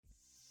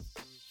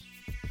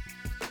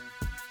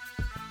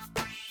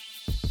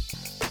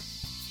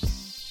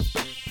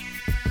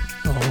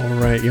All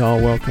right,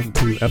 y'all, welcome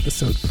to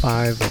episode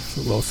 5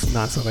 of Los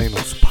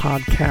Nazarenos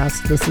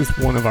podcast. This is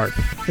one of our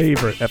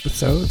favorite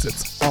episodes.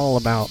 It's all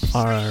about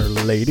Our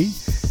Lady.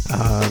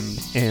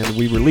 And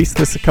we released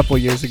this a couple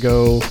years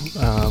ago,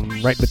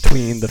 right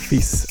between the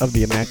Feast of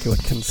the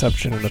Immaculate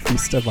Conception and the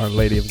Feast of Our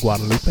Lady of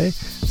Guadalupe.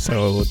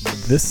 So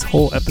this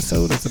whole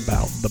episode is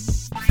about the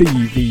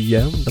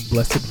BVM, the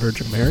Blessed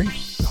Virgin Mary.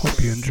 I hope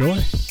you enjoy.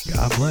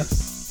 God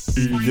bless.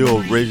 The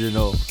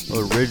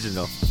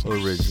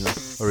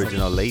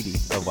original Lady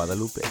of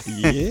Guadalupe.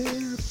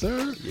 Yeah,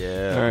 sir.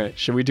 Yeah. All right,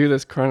 should we do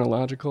this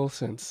chronological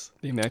since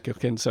the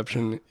Immaculate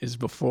Conception is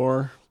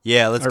before?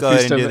 Yeah, let's Our go ahead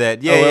Feast and of do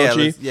that.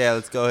 OLG?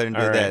 Let's go ahead and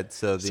do All right. that.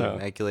 So So-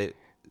 Immaculate.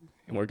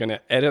 And we're going to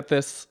edit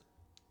this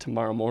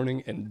tomorrow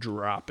morning and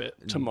drop it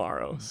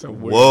tomorrow. So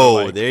we're Whoa,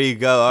 like, there you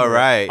go. All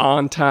right.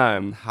 on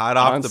time, Hot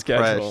off on the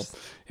schedule. press.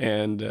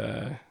 And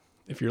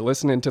if you're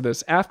listening to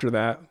this after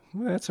that,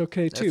 well, that's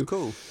okay too. That's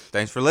cool.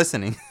 Thanks for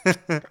listening.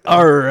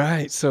 All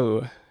right,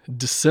 so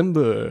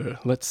December,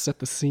 let's set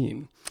the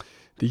scene.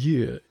 The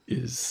year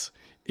is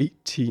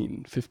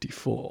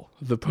 1854.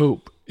 The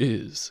Pope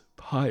is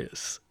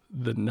Pius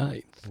the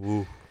Ninth.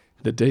 Ooh.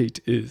 The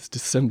date is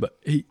December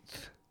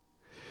 8th.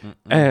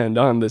 And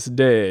on this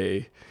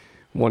day,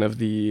 one of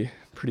the,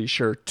 pretty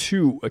sure,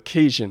 2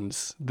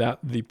 occasions that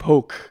the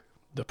Poke,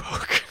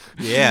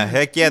 Yeah,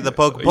 heck yeah, the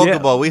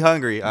Pokeball. We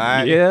hungry. All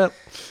right. Yep.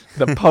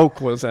 The Poke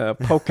was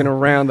poking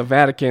around the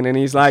Vatican, and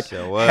he's like,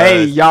 Sure was.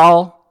 hey,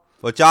 y'all,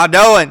 What y'all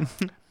doing?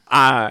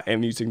 I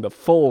am using the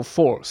full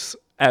force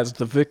as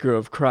the Vicar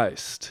of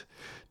Christ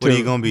What are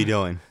you going to be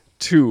doing?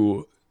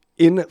 to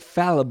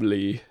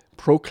infallibly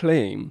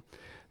proclaim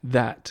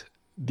that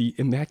the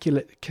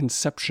Immaculate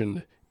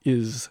Conception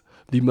is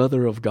the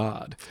Mother of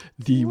God,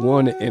 the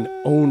one and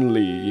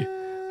only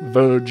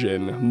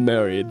Virgin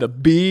Mary, the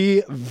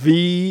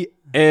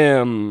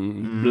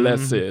BVM,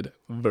 Blessed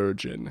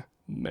Virgin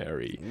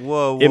Mary.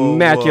 Whoa.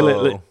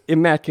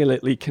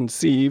 Immaculately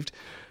conceived,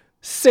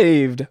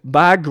 saved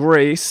by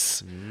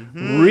grace,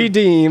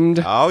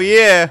 redeemed Oh,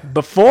 yeah.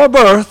 before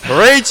birth,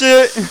 Preach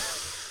it.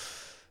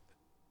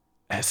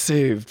 as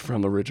saved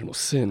from original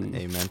sin.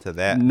 Amen to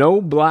that. No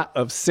blot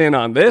of sin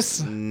on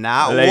this.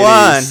 Not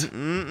Ladies.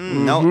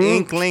 one. No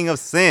inkling of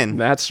sin.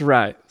 That's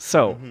right.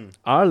 So,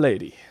 Our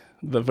Lady,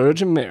 the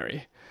Virgin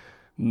Mary,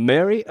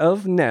 Mary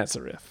of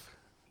Nazareth,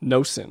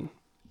 no sin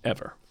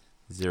ever.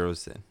 0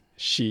 sin.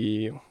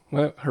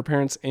 Her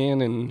parents,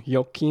 Anne and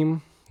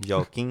Joachim.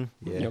 Joking.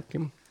 Yeah.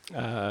 Joachim.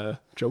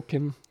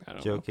 Joachim. I don't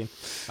know. Joking.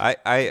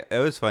 It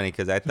was funny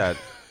because I thought,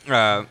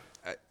 I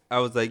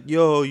was like,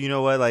 yo, you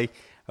know what? Like,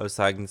 I was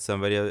talking to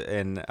somebody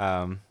and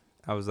I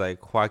was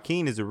like,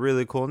 Joaquin is a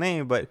really cool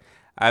name, but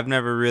I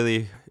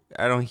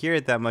don't hear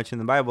it that much in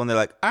the Bible. And they're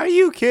like, are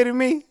you kidding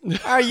me?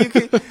 Are you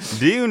kidding?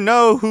 Do you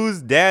know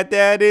whose dad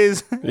that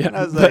is? And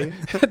I was like,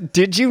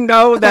 Did you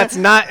know that's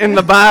not in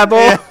the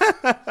Bible?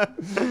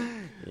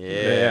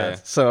 yeah.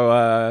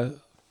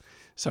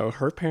 So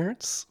her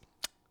parents,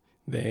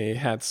 they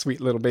had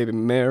sweet little baby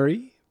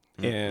Mary,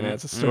 and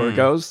as the story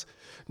goes,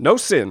 no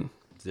sin.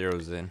 0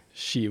 sin.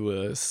 She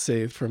was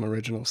saved from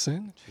original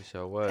sin, She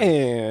sure was.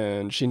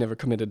 and she never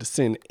committed a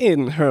sin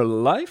in her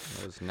life.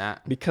 It was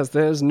not. Because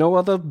there's no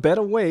other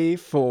better way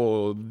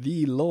for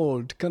the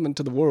Lord to come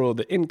into the world,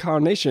 the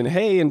incarnation.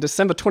 Hey, in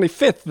December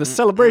 25th, the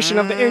celebration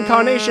of the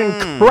incarnation,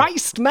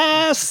 Christ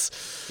Mass.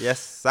 Yes,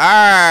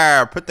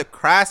 sir. Put the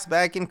Christ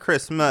back in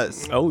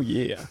Christmas. Oh,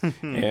 yeah.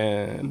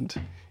 And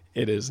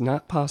it is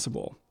not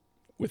possible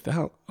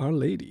without Our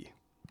Lady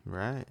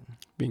Right.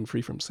 being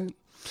free from sin.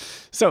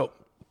 So,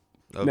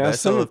 A Now,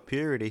 vessel some- of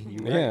purity.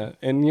 You right. yeah,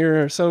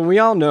 and so we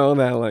all know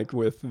that, like,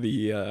 with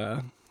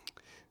the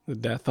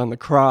death on the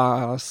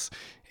cross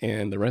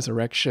and the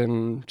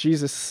resurrection,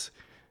 Jesus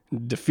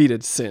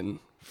defeated sin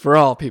for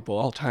all people,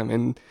 all time.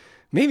 And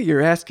maybe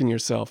you're asking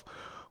yourself,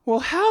 well,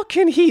 how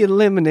can he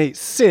eliminate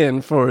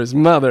sin for his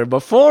mother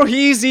before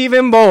he's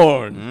even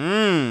born?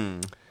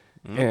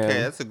 Okay, And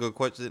that's a good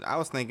question. I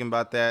was thinking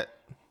about that.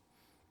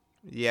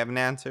 You have an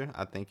answer?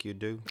 I think you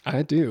do.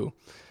 I do.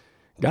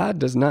 God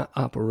does not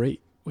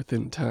operate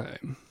within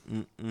time.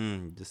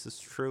 This is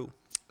true.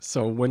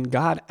 So when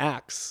God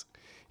acts,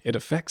 it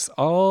affects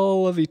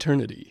all of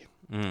eternity.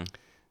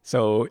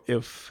 So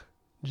if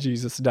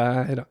Jesus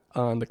died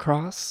on the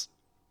cross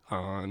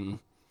on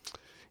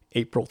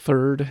April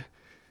 3rd,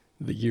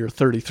 the year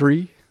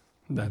 33,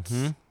 that's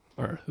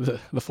or the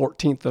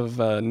 14th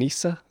of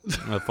Nisa.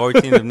 The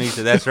 14th of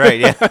Nisa, that's right,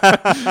 yeah.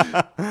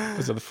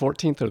 Was it the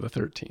 14th or the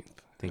 13th?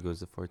 I think it was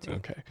the 14th.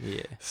 Okay.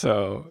 Yeah.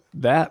 So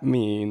that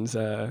means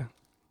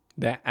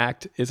that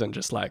act isn't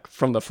just like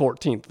from the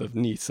 14th of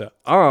Nisa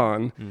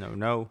on.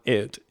 No.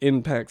 It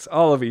impacts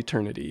all of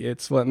eternity.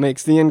 It's what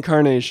makes the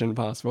incarnation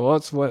possible.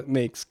 It's what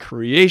makes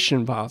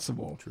creation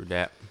possible. True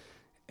that.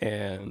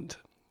 And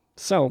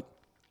so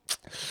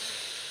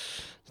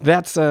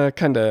that's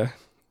kind of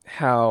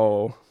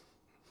how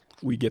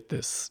we get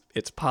this.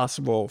 It's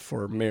possible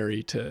for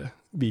Mary to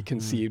be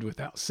conceived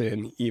without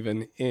sin,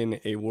 even in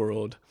a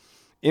world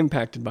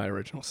impacted by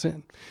original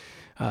sin.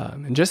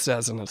 And just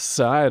as an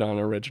aside on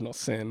original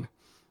sin,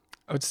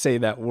 I would say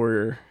that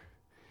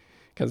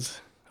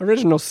because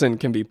original sin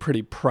can be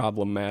pretty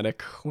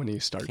problematic when you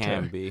start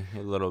Can to be a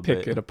little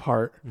pick bit. it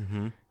apart.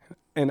 Mm-hmm.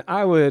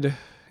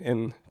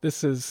 And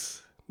this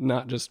is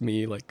not just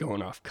me like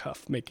going off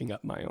cuff, making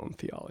up my own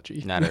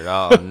theology. Not at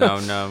all.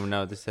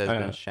 No. This has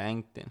been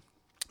shanked.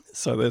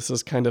 So this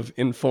is kind of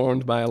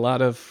informed by a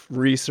lot of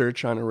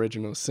research on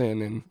original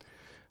sin. And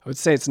I would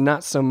say it's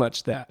not so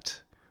much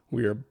that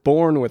we are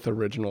born with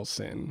original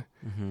sin,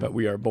 but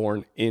we are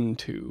born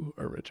into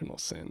original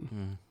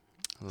sin.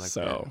 I like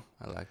that.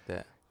 I like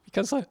that.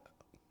 Because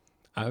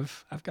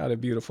I've got a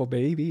beautiful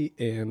baby,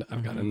 and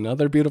I've got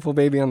another beautiful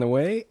baby on the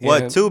way.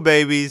 What, and, 2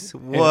 babies?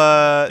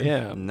 What?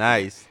 Yeah.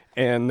 Nice.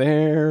 And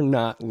they're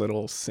not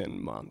little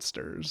sin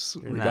monsters,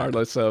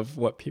 regardless of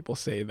what people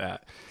say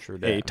that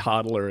a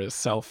toddler is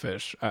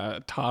selfish.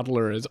 A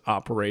toddler is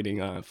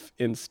operating off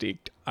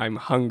instinct. I'm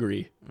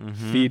hungry.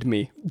 Feed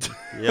me.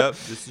 Yep,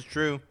 this is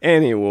true.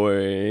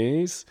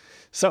 Anyways,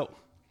 so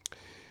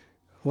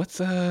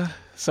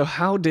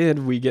how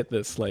did we get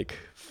this like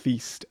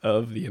Feast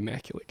of the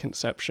Immaculate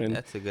Conception?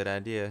 That's a good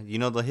idea. You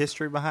know the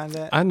history behind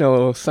that? I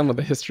know some of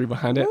the history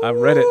behind it. I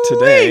read it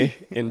today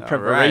in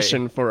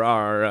preparation for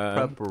our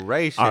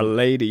Our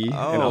Lady and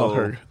all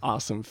her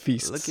awesome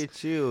feasts. Look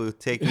at you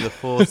taking the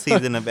full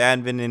season of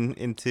Advent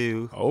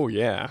into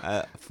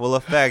full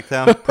effect,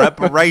 huh?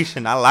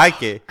 Preparation. I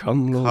like it.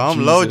 Come,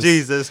 Lord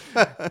Jesus.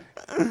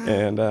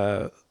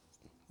 And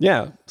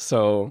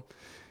so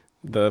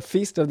the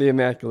Feast of the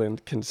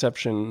Immaculate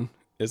Conception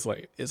is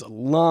a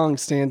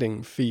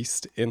long-standing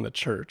feast in the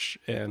church,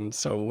 and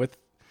so with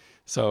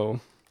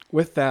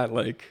that,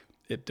 like,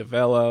 it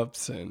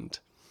develops, and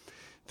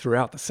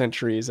throughout the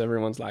centuries,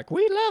 everyone's like,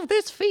 we love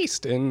this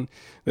feast, and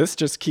this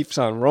just keeps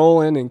on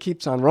rolling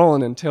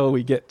until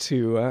we get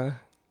to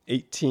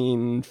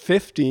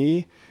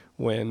 1850,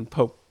 when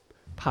Pope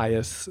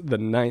Pius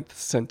IX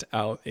sent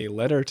out a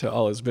letter to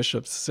all his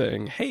bishops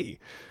saying, hey,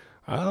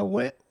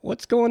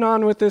 what's going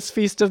on with this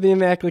Feast of the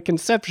Immaculate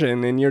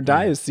Conception in your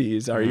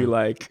diocese? Are you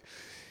like,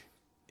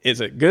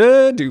 is it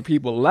good? Do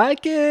people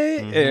like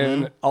it?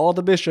 And all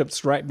the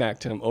bishops write back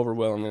to him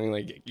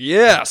overwhelmingly like,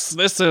 yes,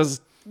 this is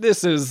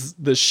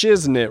the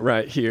shiznit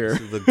right here.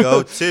 This is the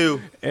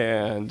go-to.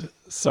 And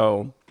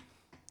so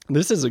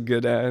this is a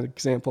good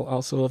example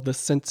also of the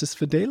sensus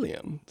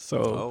fidelium.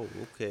 So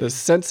the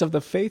sense of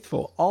the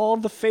faithful. All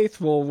the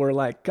faithful were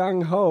like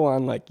gung-ho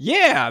on like,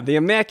 yeah, the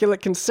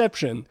Immaculate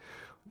Conception.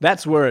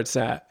 That's where it's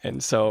at.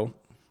 And so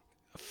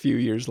a few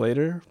years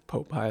later,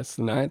 Pope Pius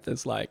IX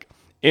is like,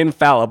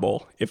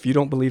 infallible. If you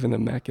don't believe in the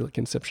Immaculate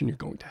Conception, you're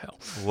going to hell.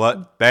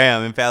 What?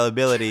 Bam,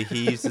 infallibility.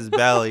 He used his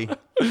belly.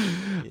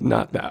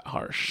 Not that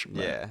harsh.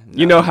 Yeah. No.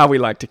 You know how we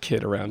like to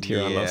kid around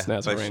here on Los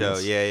Nazarenos.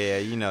 For sure. Yeah.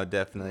 You know,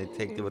 definitely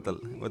take it with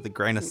a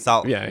grain of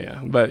salt. Yeah.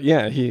 But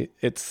yeah,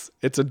 it's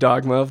a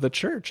dogma of the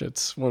church.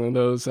 It's one of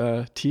those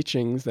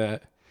teachings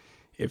that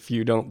if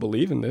you don't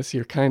believe in this,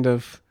 you're kind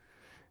of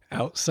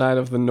outside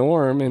of the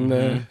norm in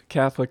the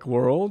Catholic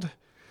world.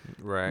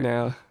 Right.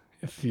 Now,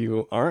 if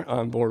you aren't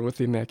on board with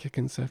the Immaculate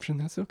Conception,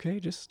 that's okay.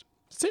 Just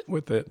sit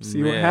with it.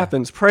 See what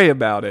happens. Pray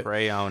about it.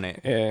 Pray on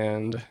it.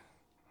 And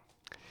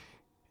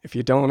if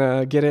you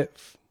don't get it,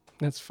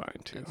 that's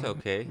fine too. It's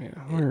okay.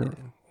 Yeah,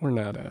 we're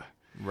not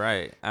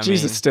right.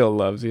 Jesus still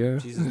loves you.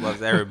 Jesus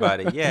loves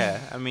everybody. Yeah.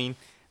 I mean,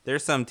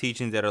 there's some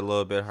teachings that are a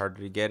little bit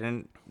harder to get,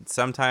 and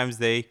sometimes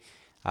they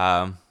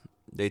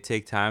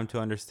take time to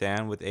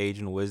understand with age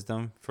and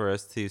wisdom. For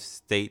us to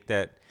state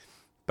that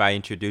by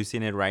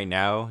introducing it right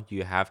now,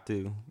 you have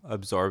to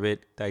absorb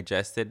it,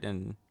 digest it,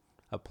 and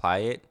apply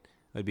it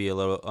would be a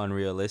little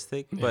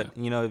unrealistic. Yeah. But,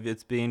 if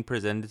it's being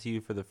presented to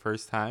you for the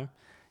first time,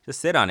 just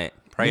sit on it,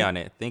 pray on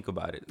it, think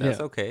about it. That's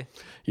okay.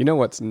 You know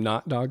what's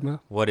not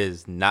dogma? What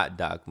is not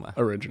dogma?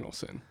 Original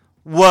sin.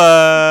 What?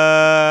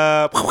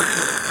 I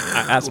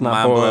asked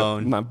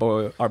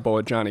our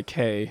boy Johnny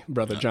K,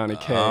 brother Johnny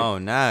K. Oh,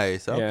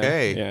 nice.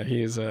 Okay. Yeah,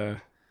 he's went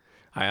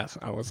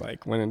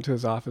into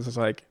his office, was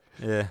like,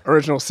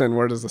 original sin,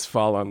 where does this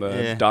fall on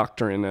the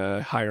doctrine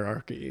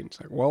hierarchy? And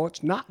it's like, well,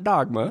 it's not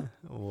dogma.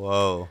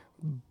 Whoa.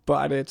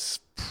 But it's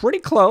pretty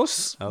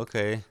close.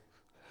 Okay.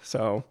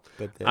 So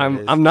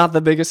I'm not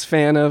the biggest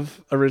fan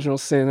of original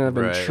sin. I've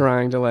been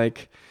trying to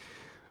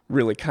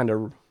really kind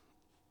of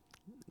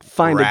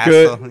find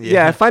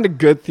a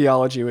good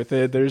theology with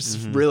it.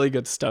 There's really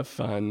good stuff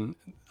on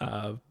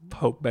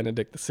Pope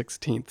Benedict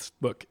XVI's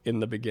book In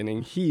the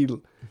Beginning. He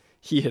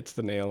hits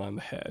the nail on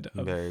the head.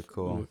 Very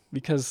cool.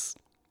 Because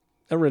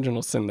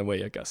original sin, the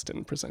way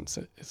Augustine presents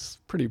it, is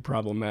pretty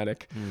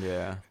problematic.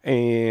 Yeah.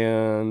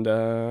 And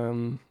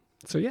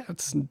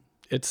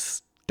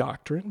it's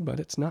doctrine, but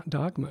it's not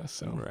dogma.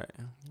 So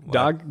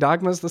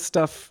dogma's the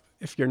stuff.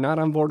 If you're not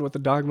on board with the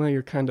dogma,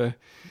 you're kind of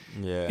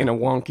in a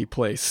wonky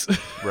place.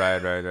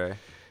 Right.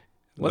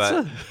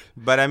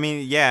 But I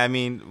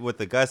mean,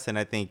 with Augustine,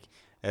 I think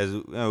as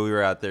we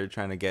were out there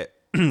trying to get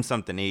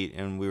something to eat,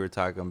 and we were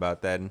talking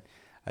about that, and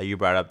you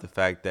brought up the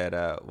fact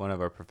that one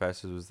of our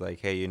professors was like,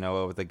 hey, you know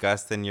what, with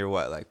Augustine, you're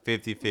what, like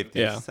 50-50.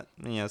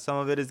 Yeah. Some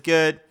of it is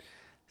good,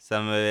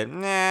 Some of it,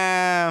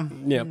 nah.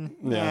 Yep.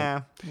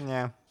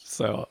 Yeah.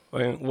 So,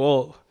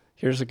 well,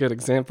 here's a good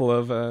example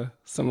of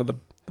some of the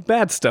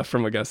bad stuff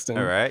from Augustine.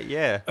 All right,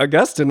 yeah.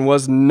 Augustine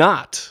was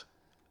not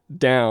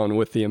down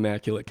with the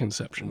Immaculate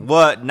Conception.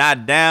 What?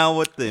 Not down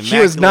with the Immaculate?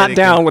 He was not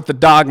down with the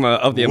dogma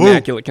of the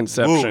Immaculate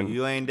Conception. Woo,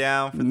 you ain't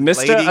down for the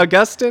Mr. lady?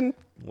 Augustine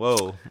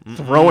Whoa.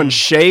 throwing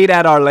shade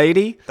at Our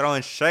Lady.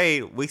 Throwing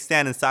shade. We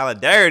stand in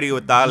solidarity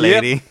with Our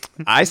Lady.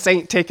 Ice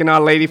ain't taking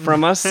Our Lady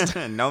from us.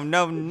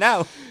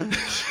 No.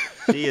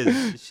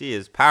 She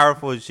is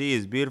powerful. She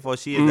is beautiful.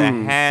 She is the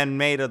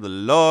handmaid of the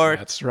Lord.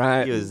 That's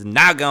right. He is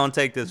not gonna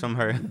take this from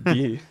her.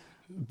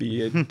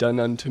 Be it done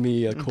unto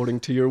me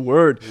according to your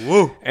word.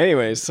 Woo.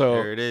 Anyway, so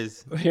There it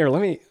is. here,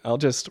 I'll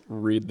just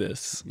read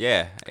this.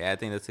 Yeah, I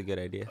think that's a good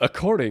idea.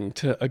 According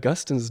to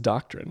Augustine's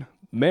doctrine,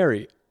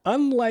 Mary,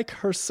 unlike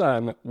her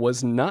son,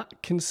 was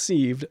not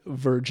conceived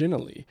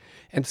virginally,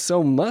 and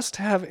so must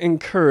have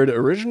incurred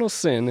original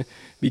sin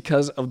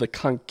because of the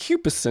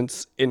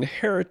concupiscence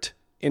inherent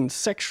in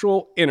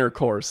sexual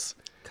intercourse.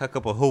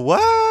 Cuckup who?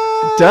 What?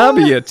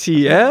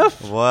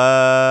 WTF?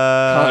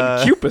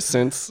 What?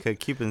 Concupiscence.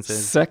 Concupiscence.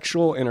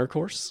 Sexual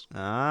intercourse.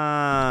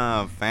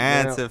 Ah,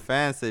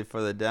 fancy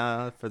for the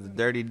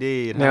dirty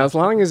deed. Now, as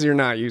long as you're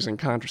not using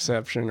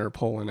contraception or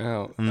pulling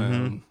out,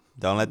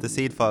 Don't let the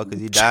seed fall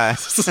because you die.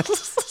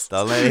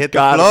 Don't let it hit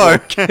God the will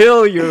floor.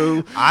 kill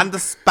you. On the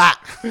spot.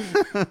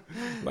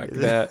 Like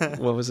that.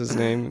 What was his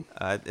name?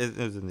 It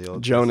was in the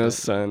old Jonah's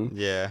Testament. son.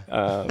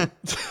 Yeah.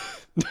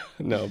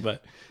 No,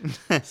 but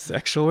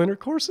sexual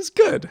intercourse is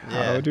good.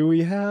 Yeah. How do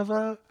we have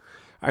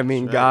I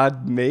mean, right.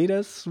 God made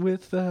us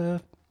with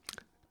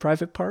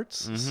private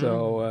parts,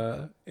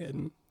 so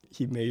and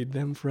he made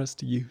them for us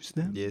to use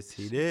them. Yes,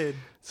 he did.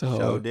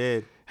 So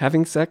did.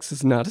 having sex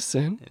is not a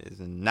sin. It is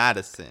not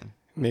a sin.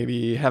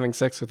 Maybe having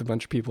sex with a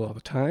bunch of people all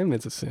the time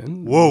is a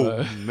sin.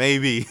 Whoa,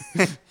 maybe.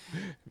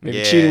 Maybe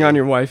Yeah. cheating on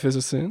your wife is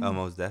a sin.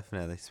 Almost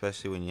definitely,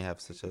 especially when you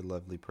have such a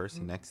lovely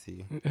person next to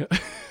you.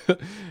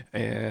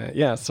 And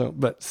yeah,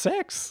 but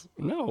sex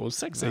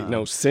ain't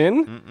no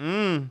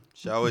sin.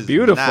 Show is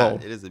Beautiful.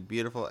 not. It is a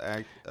beautiful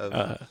act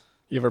of.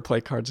 You ever play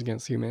Cards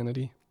Against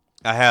Humanity?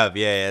 I have,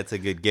 yeah, it's a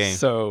good game.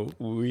 So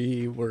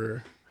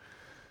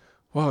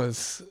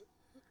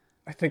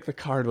I think the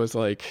card was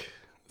like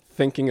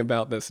thinking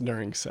about this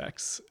during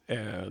sex,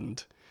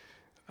 and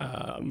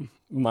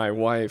my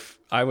wife,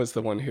 I was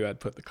the one who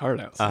had put the card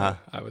out. So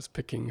I was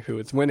picking who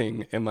was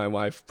winning, and my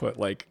wife put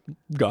like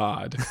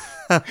God.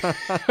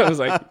 I was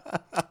like,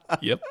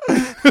 yep.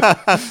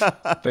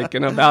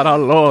 Thinking about our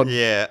Lord.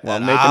 Yeah, While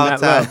at making all that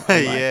time. love.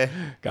 I'm like, Yeah.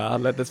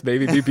 God, let this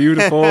baby be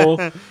beautiful.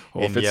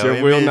 Or if In it's your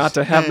your will image. not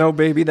to have no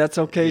baby, that's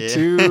okay Yeah,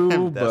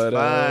 too. That's But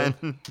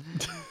fine.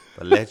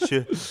 But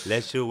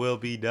let your will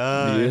be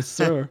done. yes,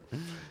 sir.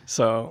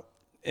 So,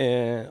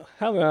 how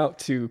about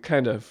to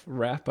kind of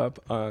wrap up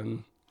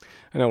on,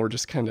 I know we're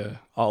just kind of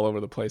all over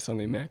the place on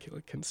the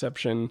Immaculate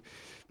Conception,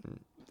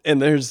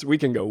 and we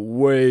can go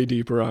way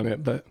deeper on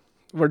it, but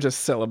we're just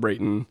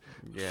celebrating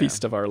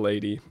Feast of Our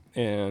Lady.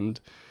 And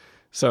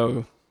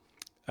so,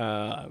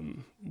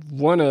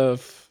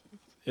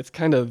 it's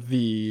kind of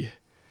the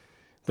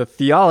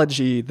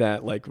theology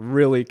that like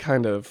really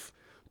kind of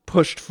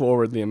pushed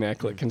forward the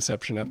Immaculate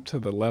Conception up to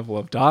the level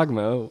of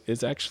dogma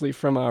is actually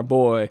from our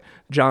boy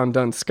John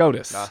Duns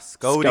Scotus.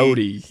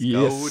 Scotty.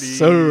 Yes,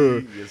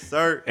 sir. Yes,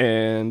 sir.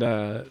 And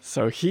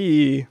so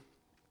the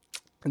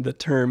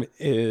term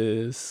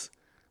is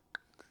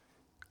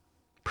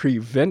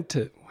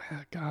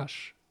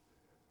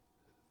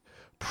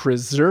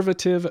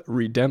preservative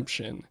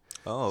redemption.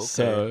 Oh, okay.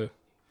 So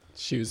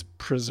she was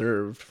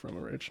preserved from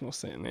original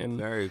sin. And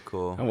Very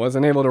cool. I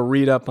wasn't able to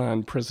read up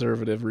on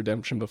preservative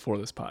redemption before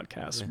this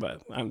podcast,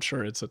 but I'm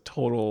sure it's a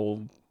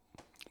total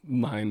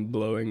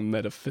mind-blowing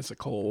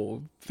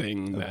metaphysical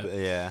thing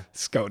that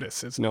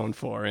Scotus is known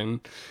for.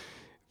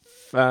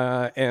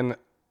 And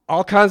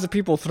all kinds of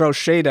people throw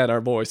shade at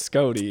our boy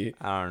Scotty.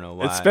 I don't know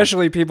why.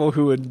 Especially people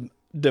who would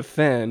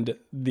defend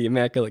the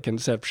Immaculate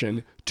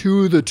Conception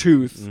to the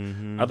tooth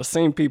are the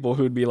same people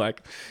who'd be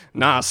like,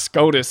 nah,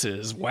 Scotus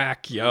is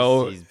whack,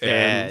 yo. He's bad,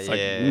 and it's like,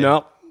 yeah.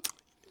 nope.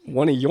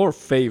 One of your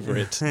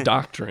favorite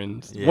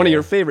doctrines, one of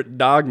your favorite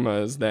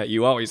dogmas that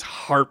you always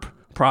harp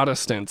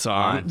Protestants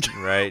on,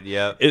 Right,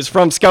 yep. is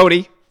from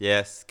Scotty.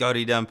 Yes,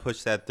 Scotty done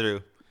pushed that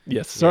through.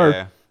 Yes, sir.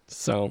 Yeah.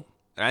 So,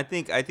 And I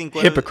think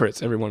one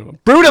hypocrites, every one of them.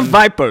 Brood of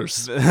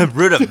vipers.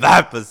 Brood of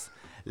vipers.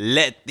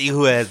 Let thee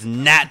who has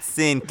not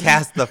sinned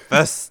cast the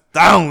first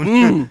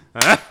stone.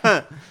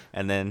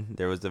 And then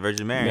there was the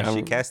Virgin Mary. Yeah,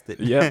 She cast it.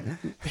 Yep.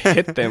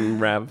 Hit them,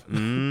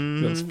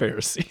 those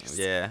Pharisees.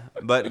 Yeah.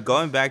 But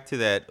going back to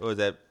that, what was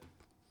that?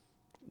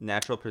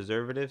 Natural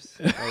preservatives?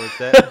 What was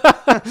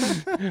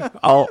that?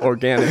 All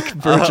organic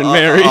Virgin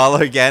Mary. All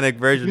organic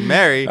Virgin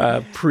Mary.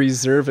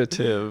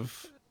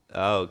 Preservative.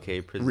 Oh,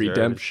 okay.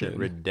 Preservation.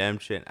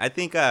 Redemption. I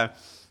think I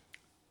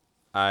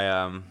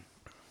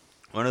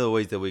one of the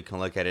ways that we can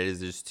look at it is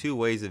there's two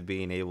ways of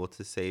being able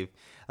to save.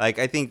 Like,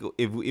 I think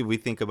if we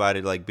think about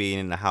it like being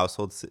in a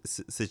household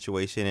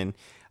situation,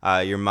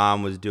 and your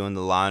mom was doing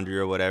the laundry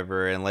or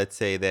whatever, and let's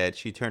say that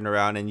she turned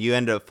around and you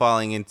end up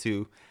falling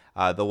into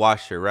the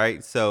washer,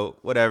 right? So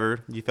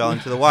whatever, you fell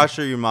into the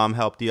washer, your mom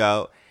helped you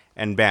out,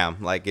 and bam,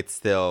 like it's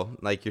still,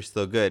 like you're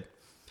still good.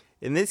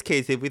 In this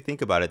case, if we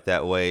think about it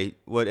that way,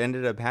 what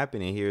ended up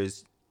happening here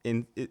is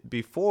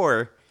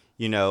before,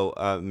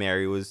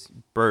 Mary was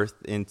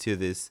birthed into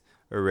this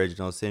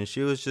original sin,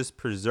 she was just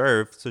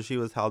preserved, so she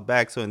was held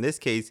back. So in this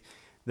case,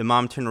 the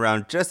mom turned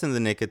around just in the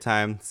nick of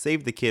time,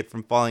 saved the kid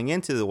from falling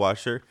into the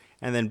washer,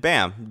 and then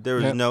bam, there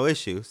was no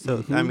issue.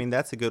 So I mean,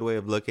 that's a good way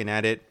of looking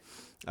at it.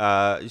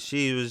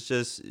 She was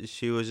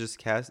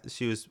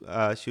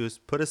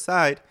put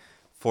aside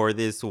for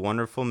this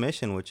wonderful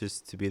mission, which is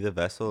to be the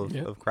vessel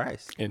of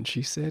Christ. And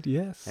she said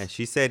yes. And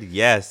she said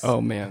yes. Oh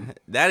man,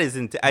 that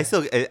isn't. I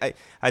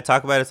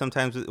talk about it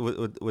sometimes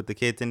with the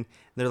kids, and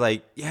they're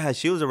like, yeah,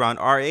 she was around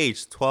our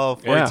age,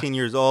 12, 14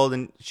 years old,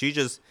 and she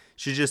just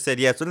said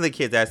yes. One of the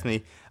kids asked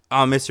me,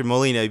 "Oh, Mr.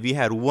 Molina, if you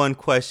had one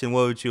question,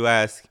 what would you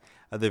ask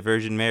of the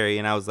Virgin Mary?"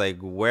 And I was like,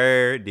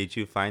 where did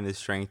you find the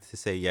strength to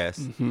say yes?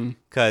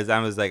 Because I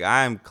was like,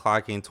 I'm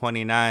clocking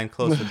 29,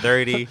 close to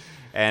 30.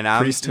 And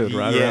I'm priesthood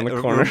right around the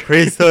corner.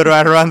 Priesthood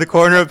right around the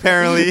corner,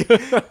 apparently.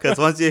 Because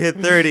once you hit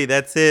 30,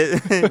 that's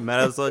it. Might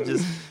as well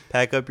just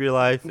pack up your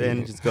life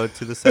and just go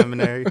to the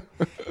seminary.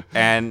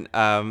 And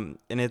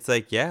it's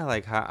like, yeah,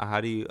 like how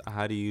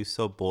do you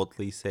so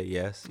boldly say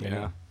yes? You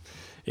know?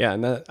 Yeah,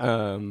 and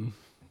that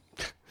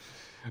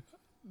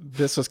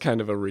this was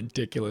kind of a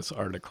ridiculous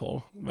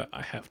article, but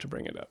I have to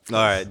bring it up. All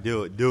right,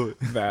 do it.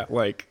 That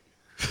like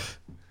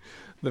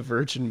the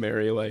Virgin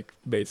Mary like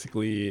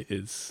basically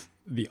is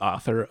the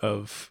author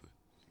of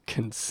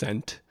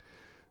consent.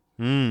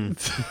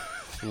 Okay.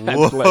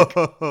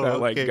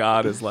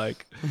 God is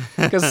like,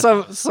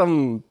 because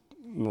some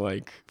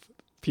like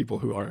people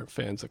who aren't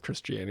fans of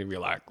Christianity be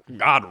like,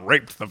 God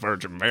raped the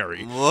Virgin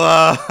Mary.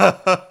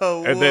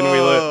 Whoa. And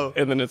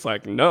then it's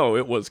like, no,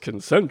 it was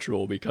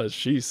consensual because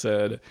she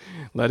said,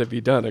 let it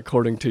be done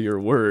according to your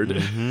word.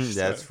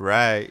 That's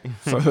right.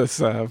 So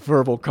it's a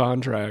verbal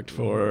contract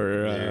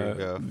for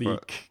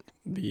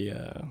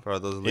for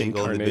those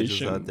legal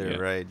individuals out there,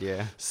 right?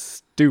 Yeah.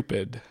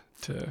 Stupid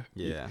to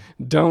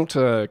don't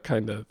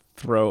kind of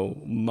throw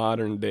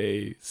modern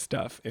day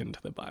stuff into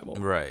the Bible.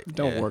 Right.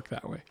 Don't work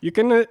that way. You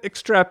can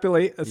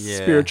extrapolate a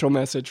spiritual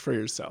message for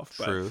yourself.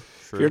 But True.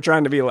 If you're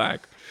trying to be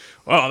like,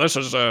 well, this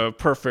is a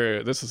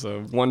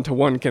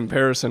one-to-one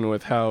comparison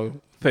with how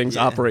things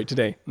operate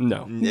today.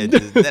 No.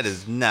 That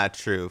is not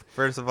true.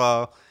 First of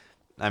all,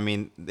 I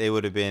mean, they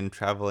would have been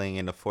traveling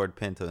in a Ford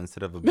Pinto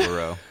instead of a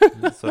burro.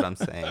 That's what I'm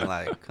saying.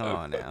 Like, come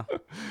on now.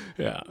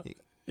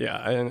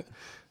 Yeah. And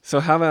so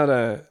how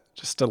about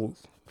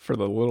for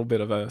the little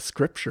bit of a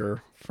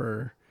scripture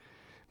for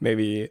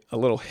maybe a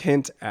little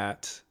hint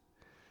at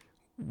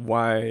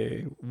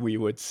why we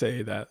would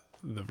say that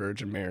the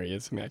Virgin Mary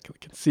is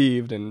immaculately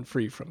conceived and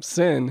free from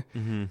sin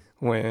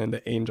when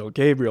the angel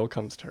Gabriel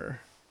comes to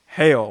her.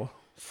 Hail,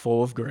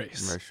 full of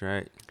grace. That's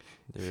right.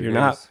 If you're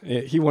not,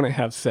 he wouldn't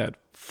have said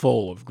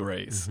full of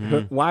grace.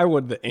 Why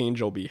would the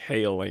angel be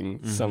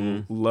hailing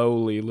some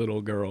lowly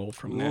little girl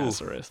from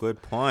Nazareth?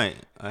 Good point.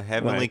 A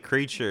heavenly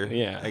creature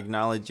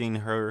acknowledging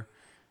her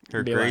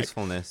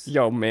gracefulness. Like,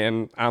 yo,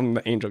 man, I'm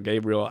the angel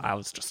Gabriel. I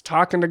was just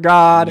talking to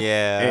God.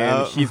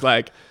 Yeah. And he's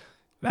like,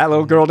 that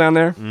little girl down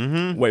there,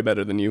 way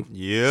better than you.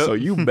 Yep. So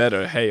you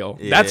better hail.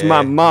 That's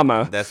my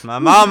mama. That's my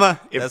mama.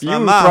 If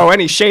you throw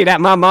any shade at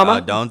my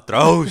mama. Don't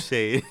throw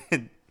shade.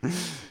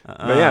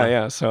 But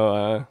yeah.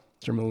 So,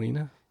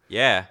 Germelina.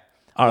 Yeah.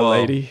 Our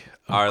Lady,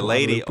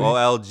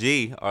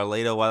 OLG, Our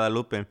Lady of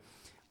Guadalupe.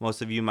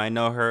 Most of you might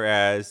know her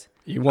as...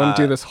 You want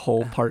to do this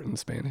whole part in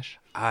Spanish?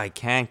 I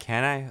can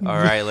I? All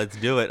right, let's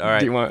do it. All right.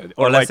 Do you want,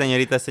 Hola, like,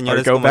 señoritas,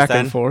 señores, go ¿cómo back están?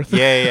 and forth?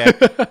 Yeah.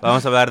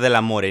 Vamos a hablar de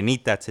la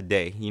Morenita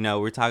today.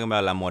 We're talking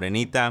about La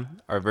Morenita,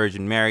 our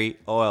Virgin Mary,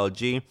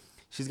 OLG.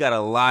 She's got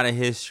a lot of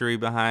history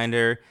behind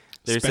her.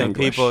 There's some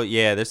people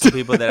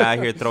that are out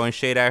here throwing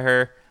shade at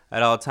her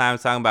at all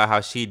times, talking about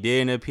how she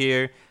didn't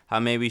appear, how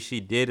maybe she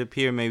did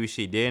appear, maybe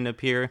she didn't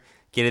appear.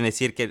 Quieren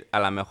decir que a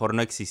lo mejor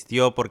no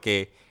existió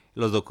porque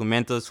los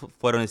documentos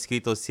fueron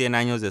escritos 100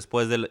 años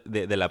después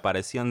de la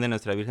aparición de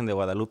Nuestra Virgen de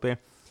Guadalupe.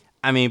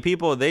 I mean,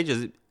 people,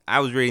 I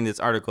was reading this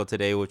article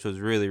today, which was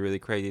really, really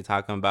crazy,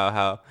 talking about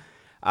how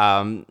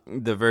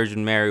the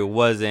Virgin Mary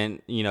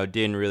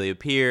didn't really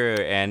appear,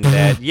 and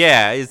that,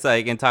 it's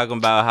like, and talking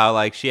about how,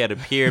 like, she had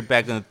appeared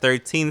back in the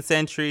 13th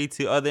century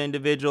to other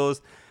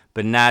individuals,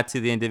 but not to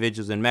the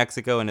individuals in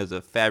Mexico, and it was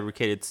a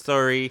fabricated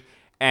story.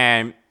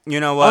 And you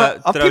know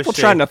what? Are people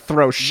trying to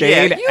throw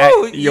shade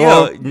at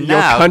your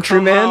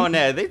countrymen? Come on,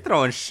 they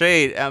throwing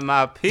shade at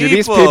my people. Do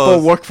these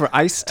people work for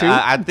ICE too?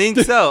 I think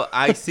so.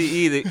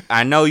 ICE.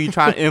 I know you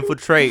trying to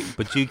infiltrate,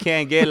 but you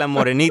can't get La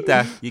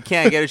Morenita. You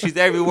can't get her. She's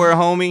everywhere,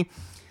 homie.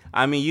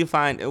 I mean, you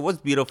find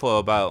what's beautiful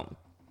about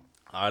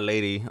Our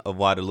Lady of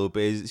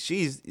Guadalupe is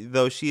she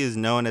is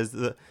known as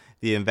the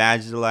the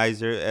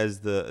evangelizer,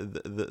 as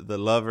the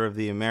lover of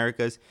the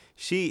Americas.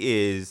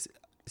 She is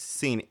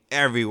seen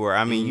everywhere.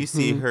 I mean, you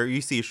see her.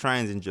 You see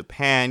shrines in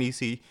Japan. You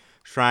see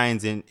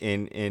shrines in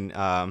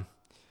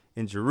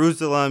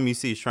Jerusalem. You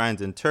see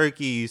shrines in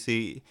Turkey. You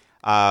see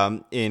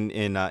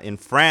in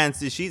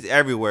France. She's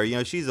everywhere. You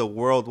know, she's a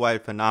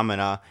worldwide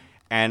phenomena.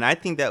 And I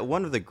think that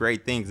one of the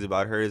great things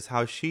about her is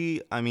how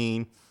she, I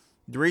mean,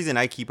 the reason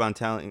I keep on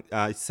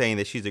saying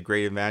that she's a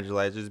great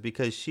evangelizer is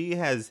because she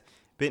has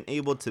been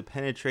able to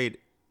penetrate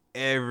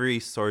every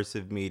source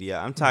of media.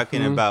 I'm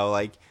talking about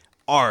like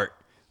art,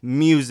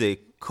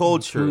 music,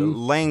 culture,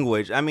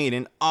 language. I mean,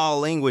 in all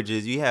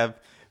languages, you have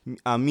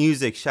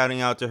music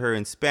shouting out to her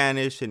in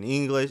Spanish and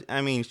English.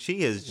 I mean,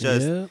 she is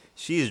just,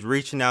 she is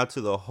reaching out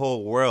to the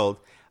whole world.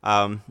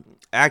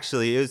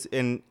 Actually, it was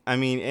and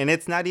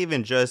it's not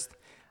even just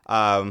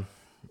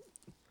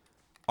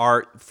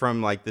art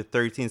from like the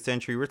 13th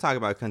century. We're talking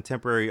about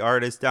contemporary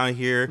artists down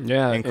here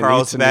in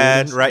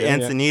Carlsbad, right?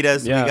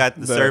 Encinitas. We got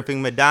the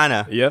surfing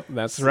Madonna. Yep,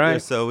 that's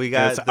right. So we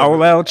got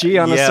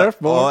OLG on the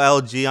surfboard.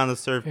 OLG on the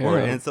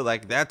surfboard. And so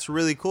like that's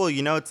really cool.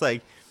 You know, it's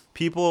like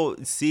people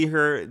see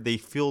her, they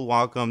feel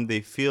welcome,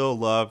 they feel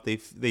loved,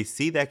 they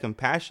see that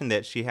compassion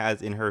that she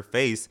has in her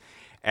face,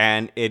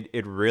 and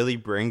it really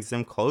brings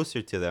them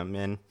closer to them.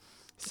 And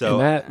so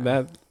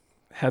that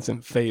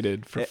hasn't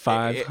faded for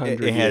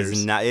 500 it years.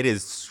 Has not. It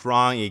is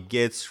strong. It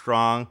gets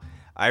strong.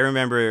 I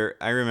remember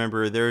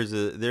there's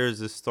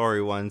a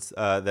story once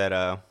that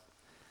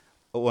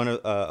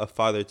a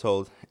father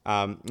told.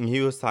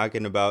 He was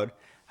talking about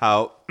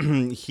how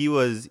he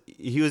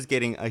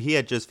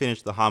had just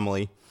finished the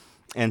homily,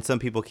 and some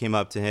people came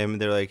up to him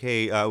and they're like,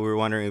 "Hey, we were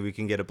wondering if we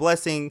can get a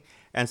blessing."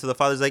 And so the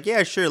father's like,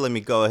 "Yeah, sure. Let me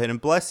go ahead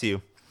and bless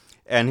you."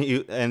 And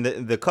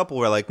the couple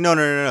were like, no.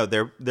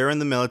 They're in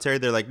the military.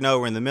 They're like, no,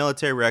 we're in the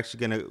military. We're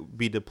actually going to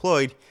be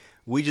deployed.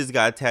 We just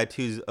got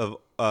tattoos of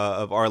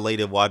Our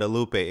Lady of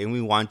Guadalupe, and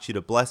we want you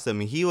to bless them.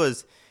 And he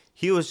was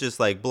just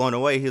like blown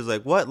away. He was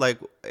like, what? Like,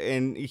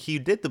 and he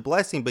did the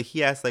blessing, but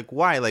he asked like,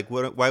 why? Like,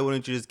 why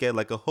wouldn't you just get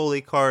like a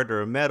holy card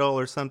or a medal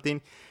or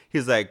something?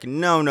 He's like,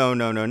 no.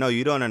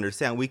 You don't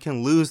understand. We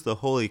can lose the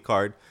holy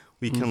card.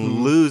 We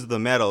can lose the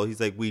medal.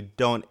 He's like, we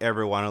don't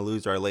ever want to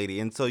lose Our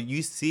Lady. And so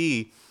you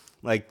see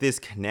like this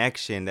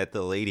connection that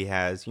the lady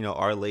has, you know,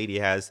 Our Lady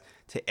has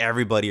to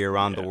everybody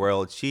around the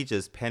world. She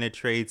just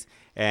penetrates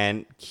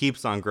and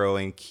keeps on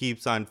growing,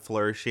 keeps on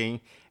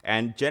flourishing,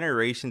 and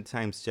generation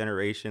times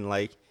generation,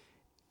 like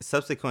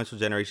subsequent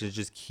generations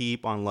just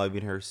keep on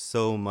loving her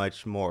so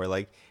much more.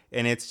 Like,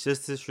 and it's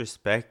just this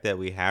respect that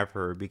we have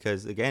for her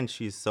because again,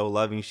 she's so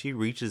loving. She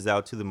reaches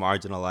out to the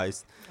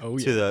marginalized,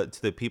 to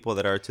the people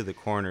that are to the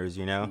corners,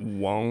 you know.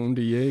 Juan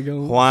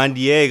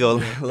Diego.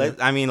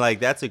 I mean, like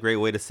that's a great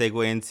way to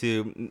segue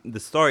into the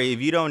story. If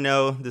you don't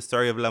know the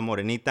story of La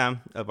Morenita,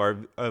 of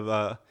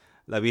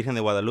La Virgen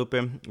de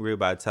Guadalupe, we're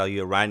about to tell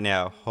you right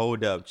now.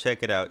 Hold up,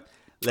 check it out.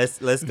 Let's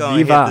go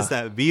and hit this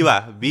out.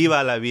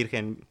 Viva la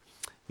Virgen.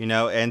 You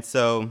know, and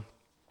so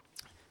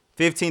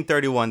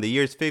 1531, the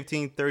year's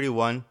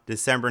 1531,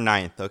 December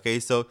 9th. Okay,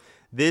 so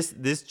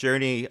this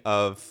journey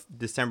of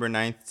December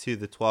 9th to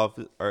the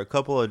 12th are a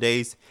couple of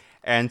days.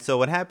 And so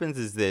what happens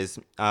is this,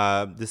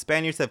 the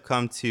Spaniards have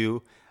come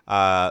to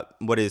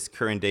what is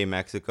current day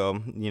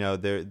Mexico, you know,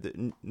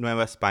 the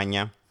Nueva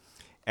España,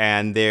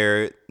 and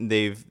they've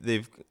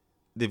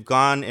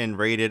gone and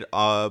raided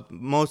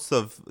most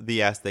of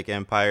the Aztec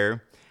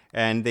Empire,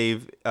 and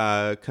they've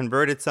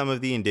converted some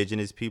of the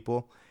indigenous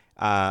people.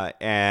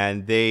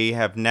 And they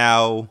have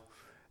now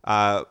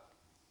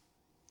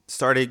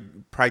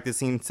started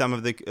practicing some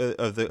of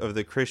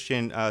the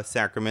Christian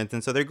sacraments,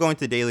 and so they're going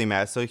to daily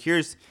mass. So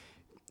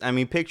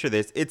picture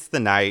this: it's the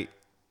night.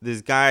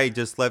 This guy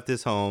just left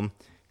his home.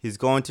 He's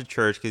going to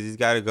church because he's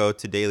got to go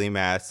to daily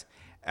mass,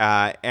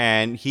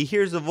 and he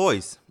hears a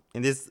voice.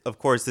 And this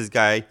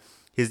guy,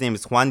 his name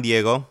is Juan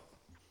Diego,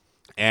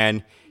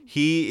 and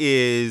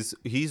he's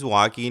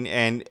walking,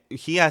 and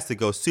he has to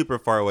go super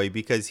far away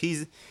because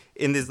he's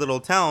in this little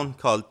town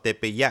called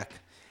Tepeyac.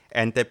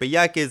 And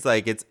Tepeyac is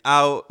like, it's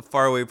out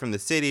far away from the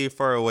city,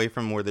 far away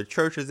from where the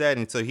church is at.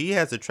 And so he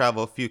has to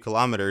travel a few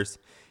kilometers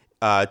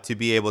to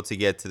be able to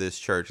get to this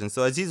church. And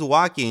so as he's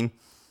walking,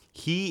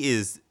 he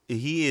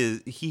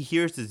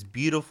hears this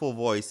beautiful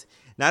voice.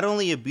 Not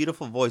only a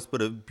beautiful voice,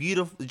 but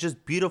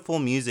beautiful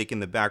music in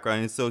the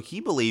background. And so he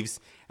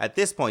believes at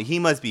this point he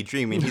must be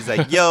dreaming. He's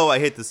like, yo, I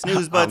hit the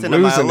snooze button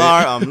on my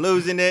alarm. I'm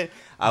losing it.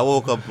 I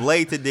woke up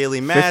late to daily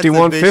mass.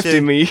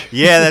 5150 me.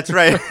 Yeah, that's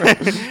right.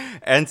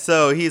 And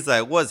so he's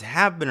like, what's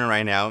happening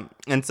right now?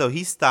 And so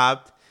he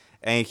stopped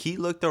and he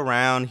looked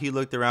around.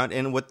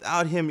 And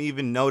without him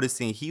even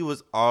noticing, he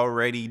was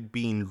already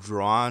being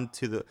drawn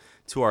to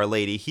Our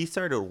Lady. He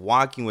started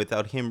walking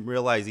without him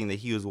realizing that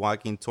he was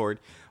walking toward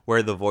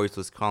where the voice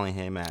was calling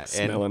him at.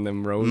 Smelling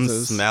them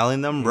roses.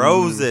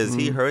 Mm-hmm.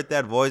 He heard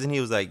that voice and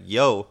he was like,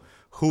 yo,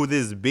 who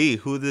this be?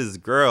 Who this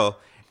girl?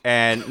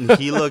 And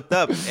he looked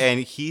up and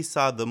he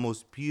saw the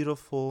most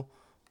beautiful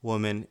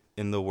woman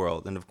in the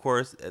world. And of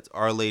course, it's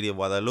Our Lady of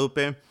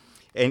Guadalupe.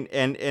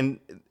 And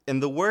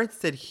the words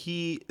that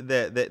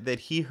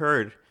he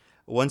heard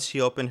once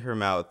she opened her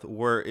mouth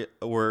were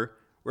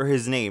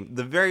his name.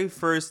 The very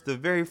first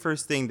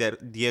thing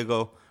that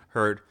Diego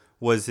heard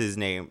was his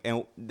name,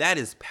 and that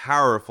is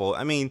powerful.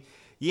 I mean,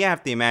 you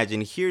have to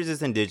imagine, here's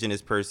this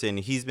indigenous person.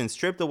 He's been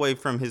stripped away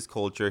from his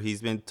culture.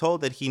 He's been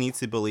told that he needs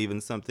to believe in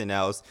something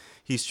else.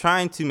 He's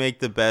trying to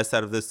make the best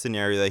out of the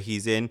scenario that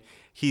he's in.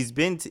 His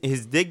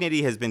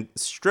dignity has been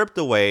stripped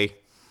away.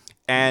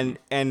 And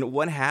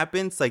what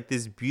happens? Like,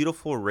 this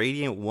beautiful,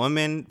 radiant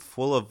woman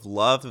full of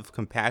love, of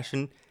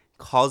compassion,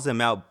 calls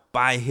him out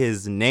by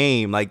his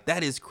name. Like,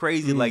 that is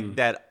crazy. Like,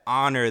 that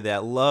honor,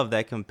 that love,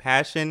 that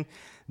compassion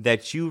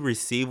that you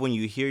receive when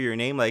you hear your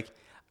name. Like,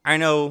 I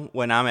know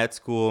when I'm at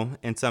school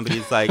and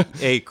somebody's like,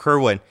 hey,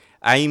 Kerwin,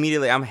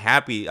 I'm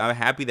happy. I'm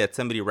happy that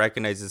somebody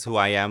recognizes who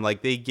I am.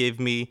 Like, they give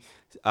me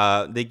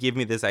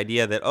this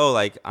idea that, oh,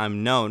 like,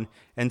 I'm known.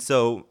 And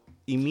so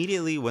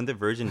immediately when the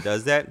Virgin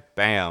does that,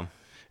 bam.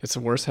 It's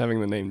worse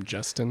having the name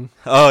Justin.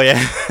 Oh,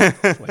 yeah.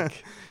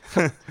 Like,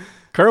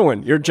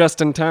 Kerwin, you're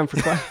just in time for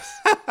class.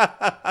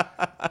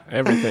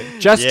 Everything.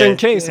 Just in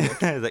case.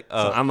 Like,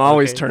 oh, so I'm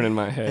always turning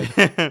my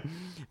head.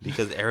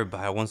 Because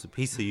everybody wants a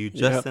piece of you,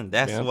 Justin.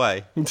 That's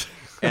why.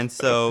 And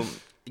so,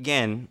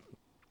 again,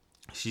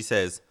 she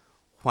says,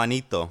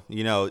 Juanito,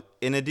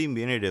 in a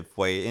diminutive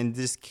way, in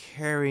this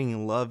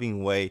caring,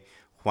 loving way,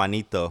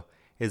 Juanito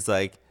is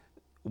like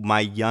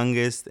my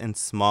youngest and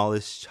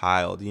smallest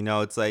child.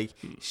 It's like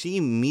she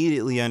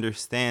immediately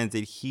understands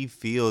that he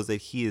feels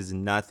that he is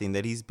nothing,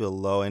 that he's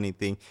below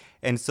anything.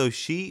 And so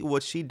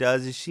what she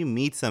does is she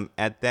meets him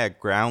at that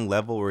ground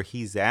level where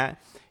he's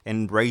at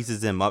and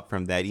raises him up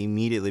from that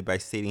immediately by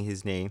stating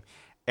his name.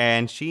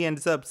 And she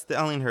ends up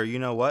telling her, you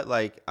know what,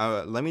 like,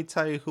 let me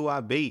tell you who I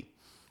beat.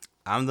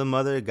 I'm the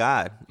mother of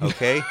God,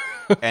 okay?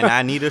 And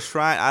I need a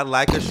shrine. I'd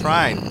like a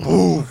shrine.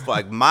 Boof,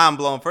 like, mind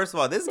blown. First of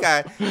all, this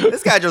guy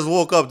just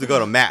woke up to go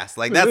to mass.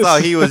 Like, that's all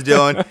he was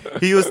doing.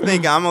 He was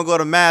thinking, I'm going to go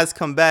to mass,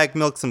 come back,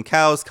 milk some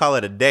cows, call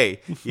it a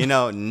day.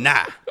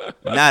 Nah,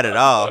 not at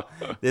all.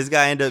 This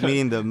guy ended up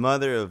meeting the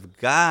mother of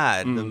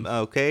God,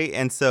 okay?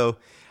 And so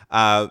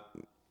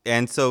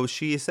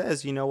she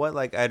says, you know what,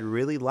 like, I'd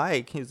really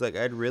like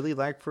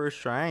for a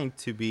shrine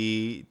to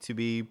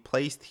be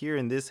placed here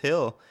in this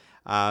hill.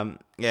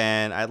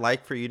 And I'd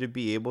like for you to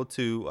be able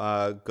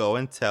to go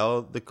and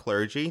tell the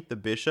clergy, the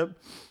bishop,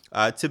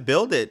 to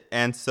build it.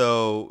 And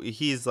so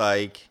he's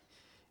like,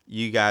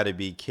 you got to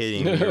be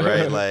kidding me,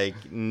 right?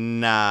 Like,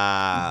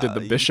 nah. Did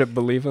the bishop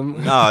believe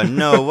him?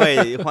 No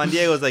way. Juan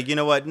Diego's like, you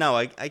know what? No,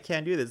 I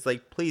can't do this.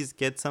 Like, please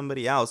get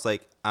somebody else.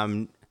 Like,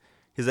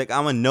 he's like,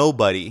 I'm a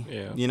nobody.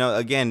 Yeah.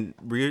 Again,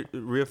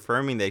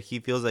 reaffirming that he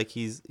feels like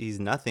he's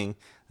nothing.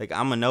 Like,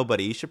 I'm a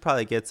nobody. You should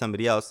probably get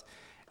somebody else.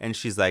 And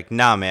she's like,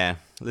 nah, man,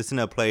 listen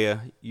up,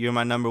 player. You're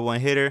my number one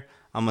hitter.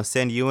 I'm going to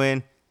send you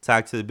in,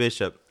 talk to the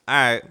bishop. All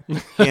right.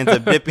 He ends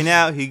up dipping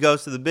out. He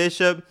goes to the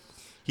bishop.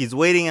 He's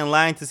waiting in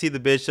line to see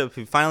the bishop.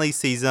 He finally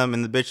sees him,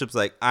 and the bishop's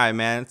like, all right,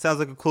 man, it sounds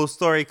like a cool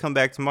story. Come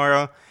back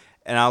tomorrow,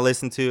 and I'll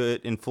listen to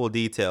it in full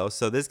detail.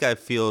 So this guy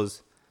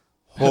feels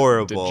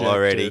horrible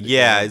already.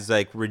 Yeah, he's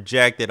like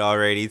rejected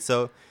already.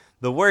 So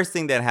the worst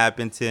thing that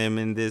happened to him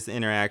in this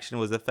interaction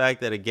was the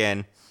fact that,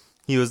 again,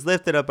 he was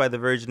lifted up by the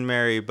Virgin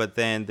Mary, but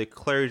then the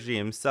clergy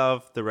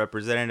himself, the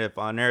representative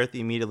on earth,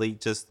 immediately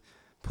just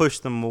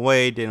pushed him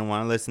away, didn't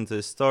want to listen to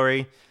his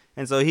story.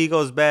 And so he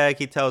goes back,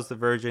 he tells the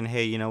Virgin,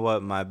 hey, you know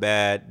what, my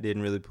bad,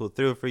 didn't really pull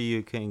through for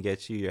you, couldn't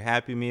get you your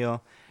Happy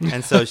Meal.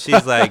 And so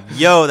she's like,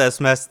 yo, that's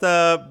messed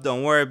up,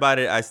 don't worry about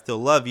it, I still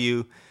love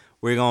you,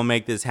 we're going to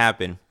make this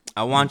happen.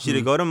 I want you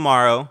to go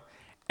tomorrow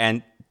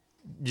and,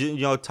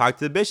 talk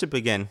to the bishop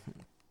again.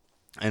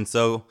 And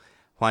so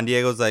Juan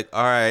Diego's like,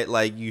 all right,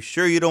 like, you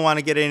sure you don't want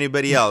to get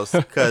anybody else?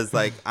 Because,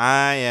 like,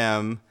 I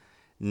am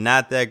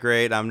not that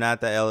great. I'm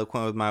not that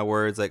eloquent with my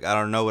words. Like, I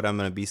don't know what I'm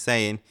going to be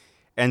saying.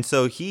 And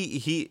so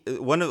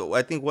one of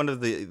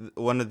the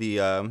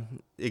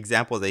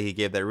examples that he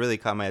gave that really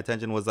caught my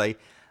attention was like,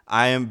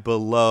 I am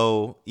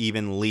below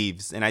even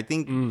leaves. And I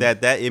think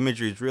that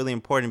imagery is really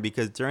important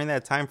because during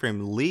that time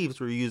frame, leaves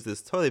were used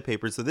as toilet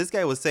paper. So this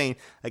guy was saying,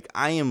 like,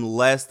 I am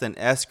less than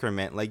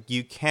excrement. Like,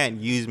 you can't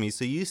use me.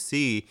 So you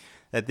see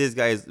that this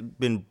guy has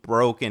been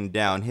broken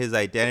down. His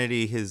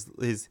identity,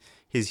 his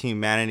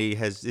humanity,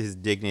 his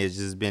dignity has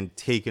just been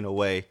taken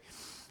away.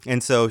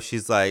 And so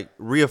she's like,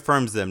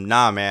 reaffirms them,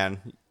 nah,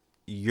 man,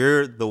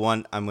 you're the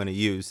one I'm going to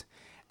use.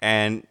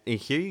 And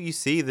here you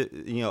see that,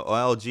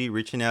 OLG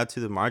reaching out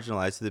to the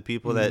marginalized, to the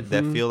people that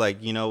feel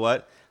like, you know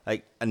what,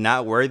 like,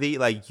 not worthy.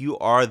 Like, you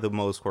are the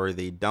most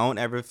worthy. Don't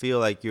ever feel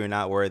like you're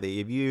not worthy.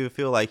 If you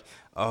feel like,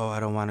 oh, I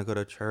don't want to go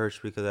to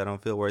church because I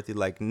don't feel worthy,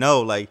 like,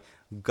 no, like,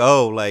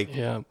 go. Like,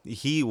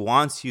 he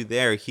wants you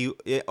there.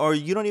 Or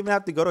you don't even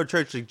have to go to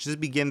church. Like, just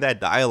begin that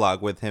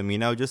dialogue with him,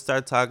 just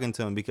start talking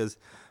to him because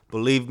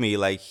believe me,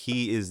 like,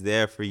 he is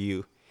there for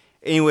you.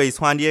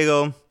 Anyways, Juan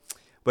Diego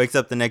wakes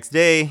up the next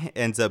day,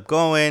 ends up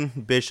going.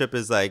 Bishop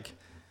is like,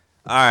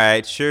 all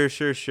right,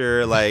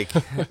 sure. Like,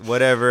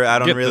 whatever. I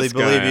don't Get really this guy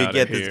believe you. outta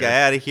Get this here.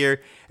 guy out of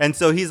here. And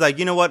so he's like,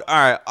 you know what? All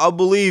right, I'll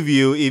believe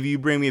you if you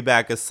bring me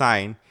back a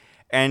sign.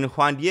 And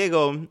Juan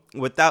Diego,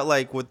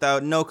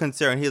 without no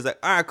concern, he was like,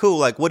 all right, cool.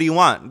 Like, what do you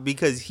want?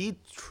 Because he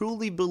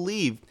truly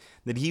believed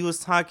that he was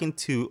talking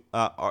to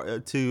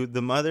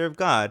the Mother of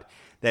God.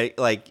 That,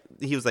 like,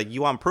 he was like,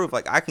 you want proof?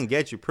 Like, I can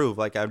get you proof.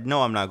 Like, I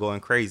know I'm not going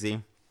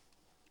crazy.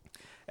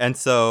 And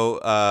so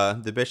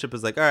the bishop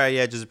is like, all right,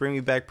 yeah, just bring me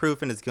back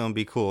proof and it's going to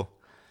be cool.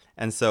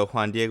 And so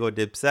Juan Diego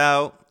dips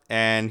out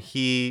and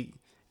he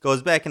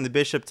goes back, and the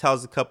bishop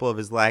tells a couple of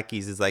his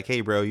lackeys, is like,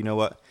 hey, bro, you know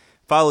what?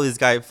 Follow this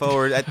guy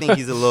forward. I think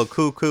he's a little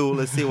cuckoo.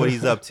 Let's see what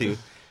he's up to.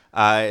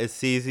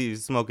 See if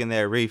he's smoking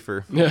that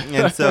reefer.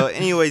 And so,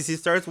 anyways, he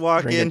starts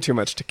walking. Drinking too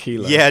much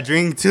tequila. Yeah,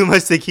 drinking too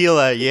much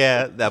tequila.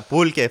 Yeah, that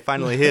pulque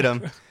finally hit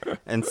him.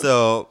 And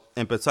so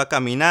empezó a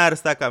caminar,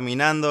 está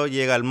caminando,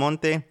 llega al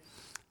monte.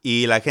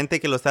 Y la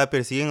gente que lo estaba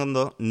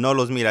persiguiendo no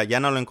los mira. Ya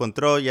no lo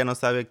encontró, ya no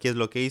sabe qué es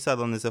lo que hizo, a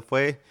dónde se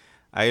fue.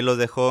 Ahí los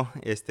dejó.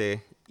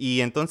 Y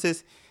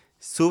entonces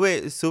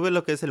sube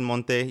lo que es el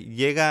monte,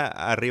 llega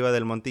arriba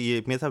del monte y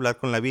empieza a hablar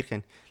con la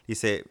Virgen.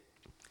 Dice,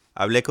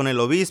 hablé con el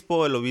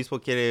obispo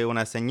quiere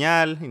una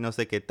señal y no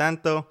sé qué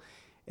tanto.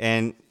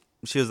 And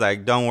she was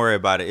like, don't worry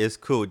about it. It's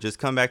cool. Just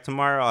come back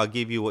tomorrow. I'll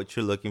give you what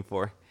you're looking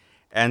for.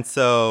 And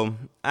so,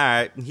 all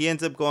right, he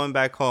ends up going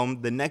back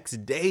home. The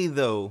next day,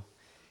 though,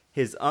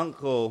 his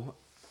uncle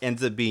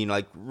ends up being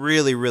like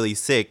really, really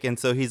sick. And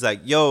so he's like,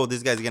 yo,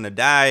 this guy's going to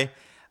die.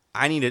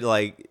 I need to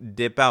like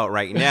dip out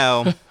right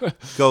now,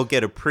 go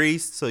get a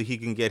priest so he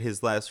can get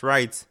his last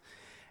rites.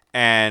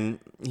 And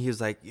he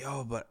was like,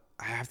 yo, but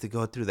I have to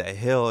go through that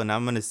hill and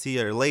I'm going to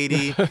see Our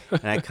Lady.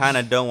 And I kind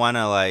of don't want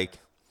to like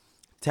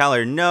tell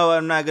her, no,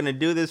 I'm not going to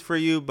do this for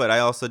you. But I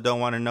also don't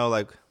want to know,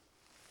 like,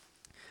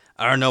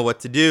 I don't know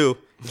what to do.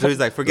 So he's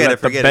like, forget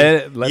it.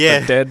 Let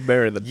the dead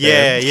bury the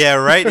dead. Yeah,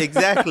 right,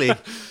 exactly.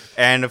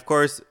 And of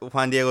course,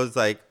 Juan Diego's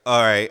like,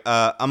 all right,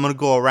 I'm going to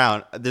go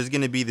around. There's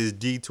going to be this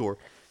detour.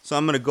 So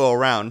I'm going to go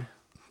around.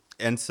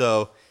 And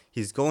so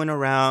he's going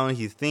around.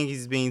 He thinks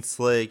he's being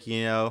slick,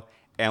 you know.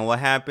 And what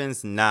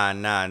happens? Nah.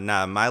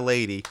 My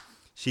lady,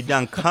 she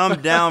done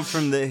come down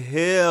from the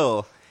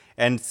hill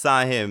and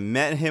saw him,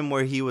 met him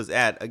where he was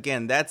at.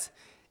 Again, that's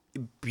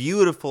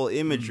beautiful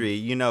imagery.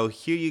 You know,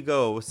 here you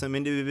go. Some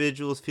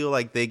individuals feel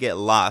like they get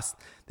lost.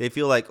 They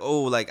feel like,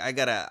 oh, like I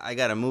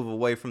gotta move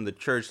away from the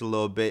church a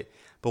little bit.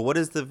 But what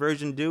does the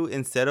Virgin do?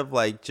 Instead of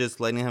like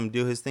just letting him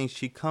do his thing,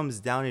 she comes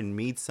down and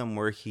meets him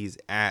where he's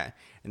at.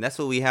 And that's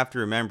what we have to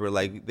remember.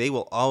 Like, they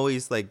will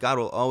always, like, God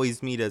will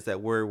always meet us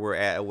at where we're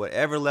at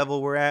whatever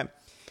level we're at.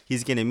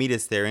 He's gonna meet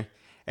us there.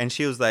 And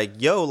she was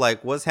like, yo,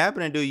 like, what's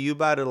happening, dude? You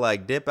about to,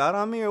 like, dip out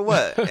on me or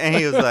what? And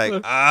he was like,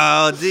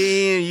 oh,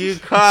 Dean, you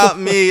caught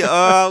me.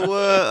 Oh, what?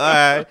 All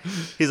right.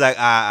 He's like,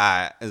 all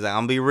right. He's like, I'm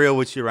going to be real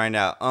with you right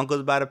now.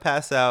 Uncle's about to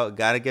pass out.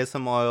 Got to get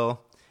some oil.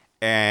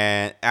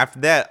 And after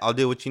that, I'll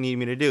do what you need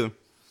me to do.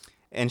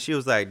 And she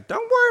was like,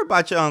 don't worry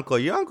about your uncle.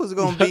 Your uncle's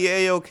going to be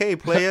A-okay,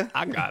 player.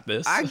 I got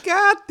this. I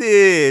got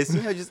this.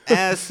 You know, just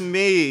ask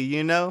me,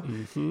 you know.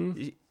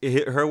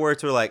 Mm-hmm. Her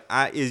words were like,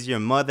 is your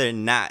mother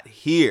not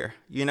here?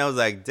 You know, it's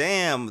like,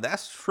 damn,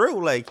 that's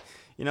true. Like,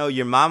 you know,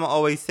 your mama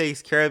always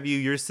takes care of you.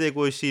 You're sick.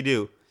 What does she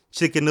do?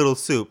 Chicken noodle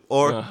soup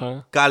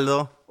or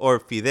caldo or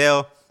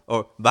fideo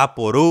or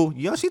vaporú.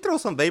 You know, she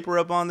throws some vapor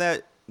up on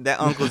that. That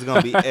uncle's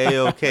going to be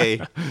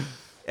A-okay.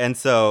 And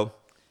so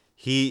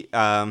he's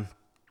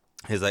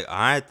like, all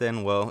right,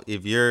 then, well,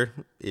 if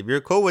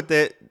you're cool with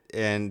it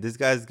and this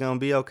guy's going to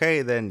be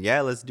okay, then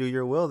yeah, let's do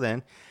your will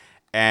then.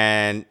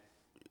 And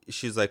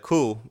she's like,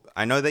 cool.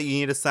 I know that you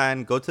need a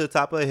sign. Go to the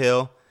top of the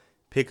hill,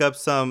 pick up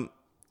some,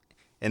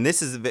 and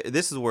this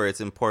is where it's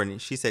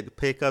important. She said,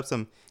 pick up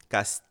some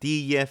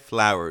Castilla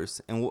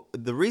flowers. And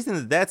the reason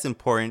that that's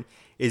important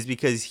is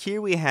because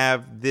here we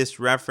have this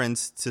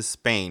reference to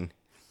Spain.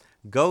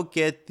 Go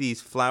get these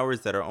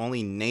flowers that are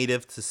only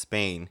native to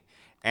Spain.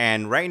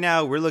 And right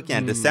now we're looking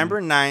at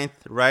December 9th,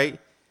 right?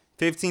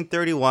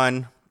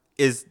 1531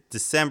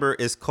 December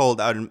is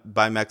cold out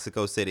by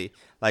Mexico City.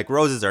 Like,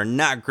 roses are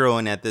not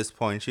growing at this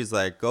point. She's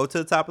like, go to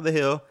the top of the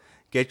hill,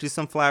 get you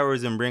some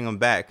flowers and bring them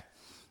back.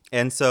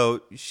 And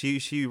so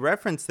she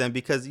referenced them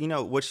because, you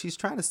know, what she's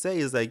trying to say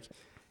is like,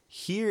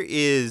 here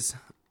is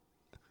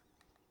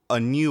a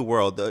new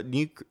world. The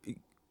new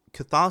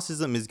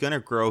Catholicism is going to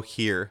grow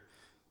here.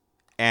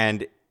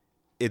 And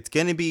it's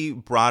going to be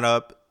brought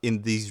up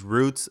in these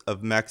roots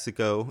of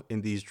Mexico,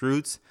 in these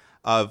roots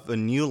of a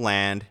new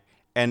land,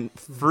 and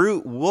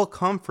fruit will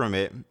come from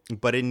it,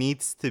 but it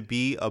needs to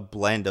be a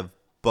blend of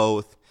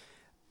both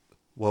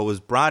what was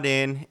brought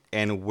in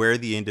and where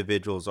the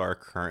individuals are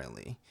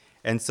currently.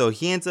 And so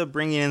he ends up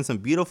bringing in some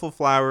beautiful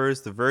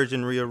flowers. The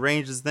Virgin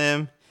rearranges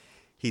them.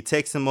 He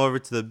takes them over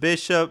to the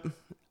bishop.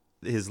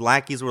 His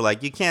lackeys were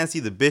like, you can't see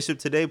the bishop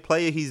today,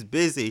 player. He's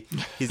busy.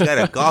 He's got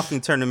a golfing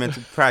tournament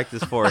to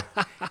practice for.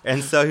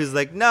 And so he's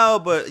like,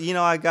 no, but, you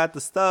know, I got the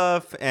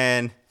stuff.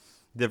 And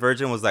the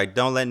Virgin was like,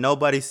 don't let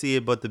nobody see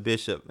it but the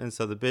bishop. And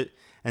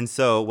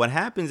so what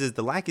happens is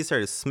the lackeys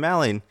started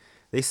smelling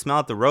they smell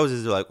out the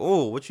roses. They're like,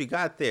 oh, what you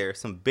got there?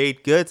 Some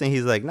baked goods. And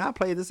he's like, nah,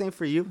 play, this ain't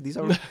for you. These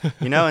are,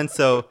 And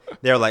so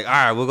they're like, all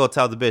right, we'll go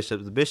tell the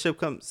bishop. The bishop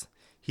comes.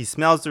 He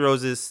smells the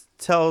roses,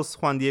 tells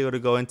Juan Diego to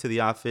go into the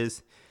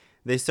office.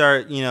 They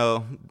start,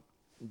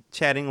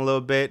 chatting a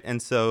little bit.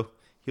 And so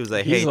he was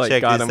like, hey,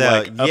 check this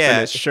out. Up in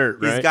his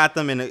shirt, right? He's got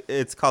them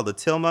it's called a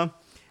tilma.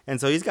 And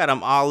so he's got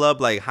them all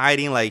up, like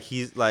hiding, like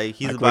he's about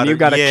when you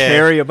got to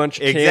carry a bunch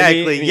of candy.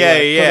 Exactly.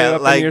 Yeah.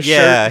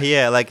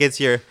 Like it's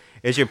your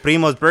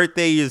primo's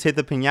birthday. You just hit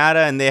the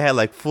piñata, and they had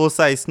like full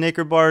size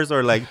Snicker bars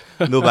or like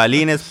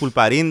nubalines,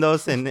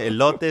 pulparindos, and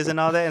elotes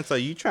and all that. And so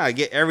you try to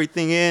get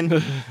everything in,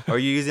 or you're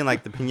using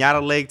like the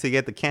piñata leg to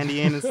get the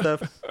candy in and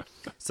stuff.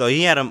 So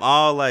he had them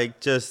all like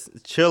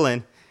just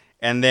chilling,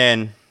 and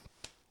then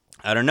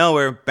out of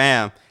nowhere,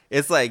 bam!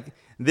 It's like.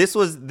 This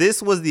was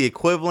the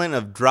equivalent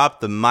of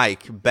drop the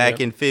mic back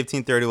in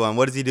 1531.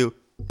 What does he do?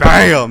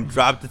 Bam!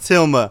 Drop the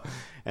tilma.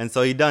 And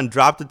so he done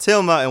dropped the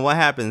tilma, and what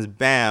happens?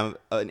 Bam!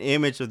 An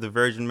image of the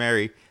Virgin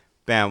Mary.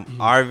 Bam!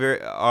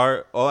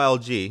 Our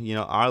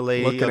OLG, Our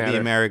Lady of the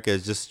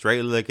Americas, just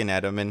straight looking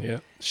at him.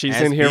 And she's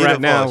in here right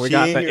now. We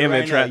got the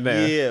image right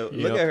there. Yeah,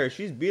 look at her.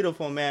 She's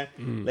beautiful, man.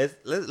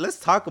 Let's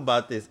talk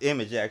about this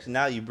image. Actually,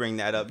 now you bring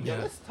that up.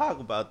 Let's talk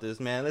about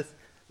this, man.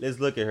 Let's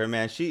look at her,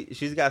 man.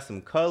 She's got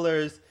some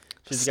colors.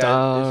 She's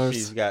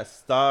got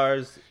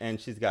stars, and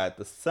she's got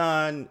the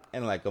sun,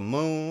 and like a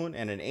moon,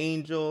 and an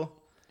angel.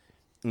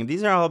 And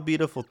these are all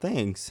beautiful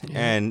things.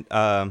 Yeah.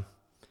 And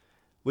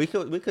we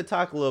could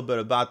talk a little bit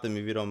about them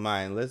if you don't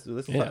mind.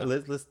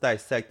 Let's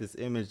dissect this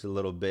image a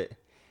little bit.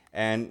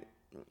 And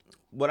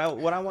what I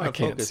want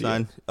to focus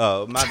on.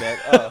 Oh, my bad.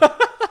 Oh.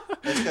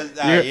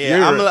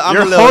 You're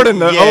holding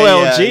the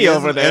OLG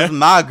over there. It's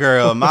my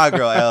girl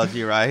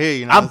LG right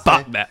here. I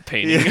bought that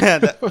painting.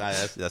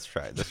 That's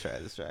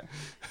right.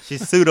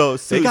 She's pseudo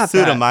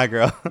my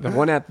girl. The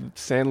one at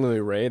San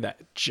Luis Rey,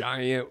 that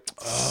giant,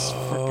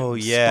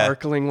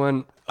 sparkling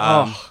one.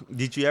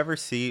 Did you ever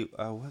see?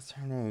 What's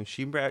her name?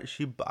 She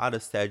bought a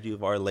statue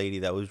of Our Lady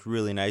that was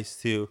really nice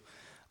too.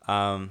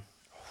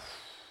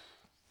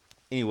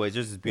 Anyways,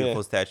 there's this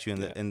beautiful statue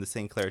in the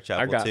St. Clair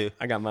Chapel too.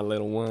 I got my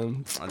little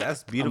one. Oh,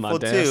 that's beautiful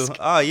too.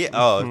 Oh yeah.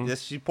 Oh,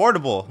 she's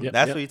portable.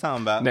 That's what you're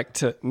talking about. Next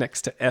to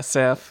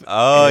SF.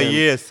 Oh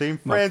yeah, St.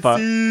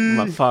 Francis.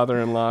 My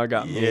father-in-law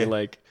got me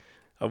like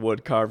a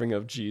wood carving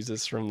of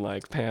Jesus from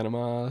like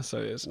Panama. So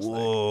it's just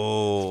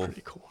it's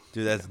pretty cool.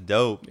 Dude, that's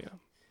dope. Yeah.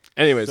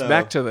 Anyways,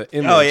 back to the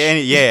image. Oh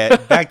yeah,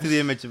 back to the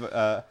image of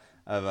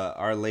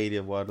Our Lady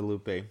of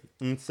Guadalupe.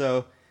 And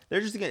so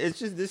this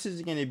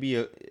is gonna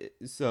be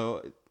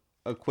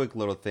a quick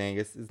little thing.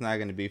 It's not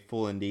going to be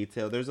full in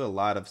detail. There's a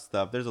lot of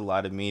stuff. There's a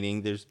lot of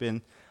meaning. There's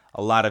been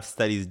a lot of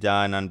studies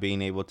done on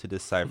being able to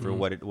decipher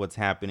what's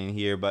happening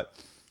here. But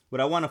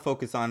what I want to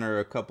focus on are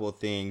a couple of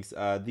things.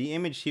 The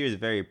image here is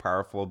very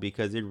powerful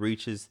because it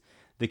reaches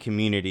the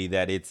community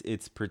that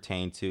it's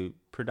pertained to,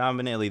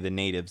 predominantly the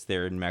natives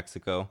there in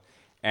Mexico,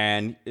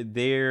 and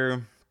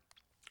their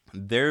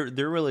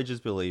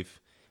religious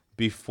belief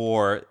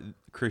before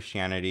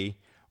Christianity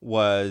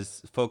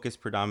was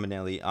focused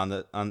predominantly on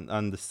the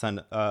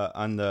sun,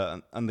 on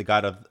the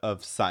god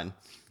of sun.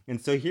 And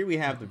so here we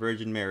have the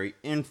Virgin Mary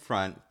in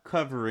front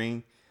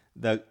covering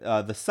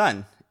the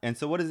sun. And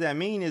so what does that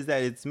mean? Is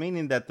that it's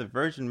meaning that the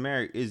Virgin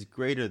Mary is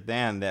greater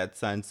than that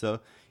sun. So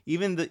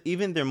even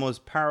their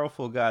most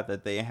powerful god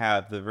that they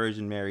have, the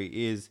Virgin Mary,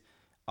 is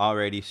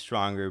already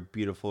stronger,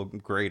 beautiful,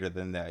 greater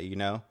than that,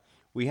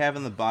 We have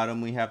in the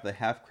bottom, we have the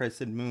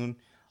half-crescent moon,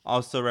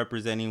 also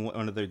representing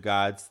one of their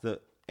gods.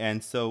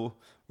 And so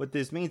what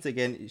this means,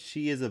 again,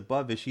 she is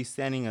above it. She's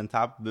standing on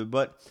top of it.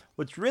 But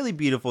what's really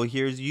beautiful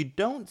here is you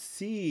don't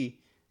see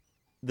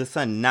the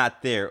sun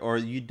not there, or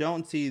you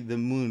don't see the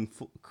moon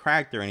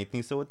cracked or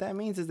anything. So what that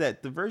means is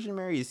that the Virgin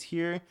Mary is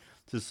here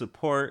to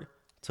support,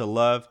 to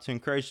love, to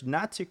encourage,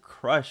 not to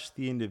crush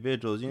the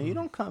individuals. You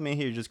don't come in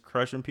here just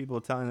crushing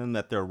people, telling them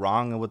that they're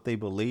wrong in what they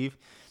believe.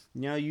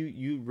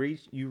 You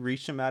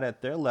reach them out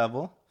at their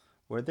level,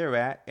 where they're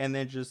at, and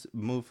then just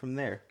move from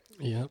there.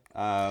 Yep.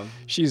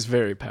 She's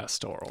very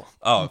pastoral.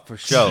 Oh, for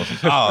sure.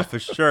 Oh, for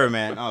sure,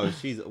 man. Oh,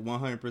 she's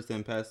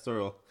 100%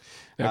 pastoral.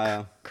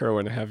 Now,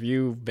 Kerwin, have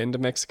you been to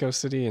Mexico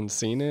City and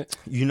seen it?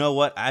 You know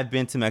what? I've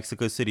been to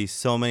Mexico City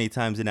so many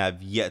times, and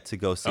I've yet to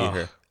go see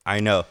her.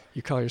 I know.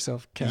 You call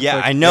yourself Catholic?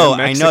 Yeah, I know.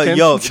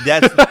 Yo,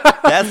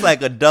 that's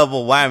like a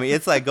double whammy.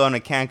 It's like going to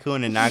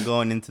Cancun and not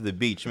going into the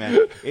beach,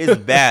 man. It's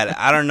bad.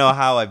 I don't know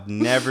how I've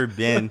never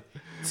been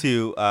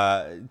to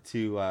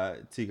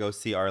go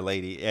see Our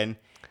Lady. And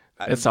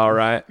it's all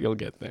right. You'll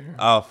get there.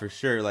 Oh, for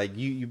sure. Like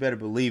you better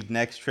believe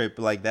next trip,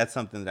 like that's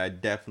something that I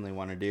definitely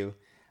want to do.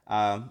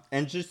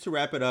 And just to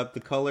wrap it up,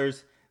 the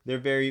colors, they're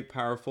very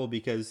powerful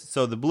because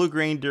the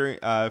blue-green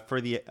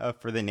for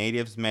the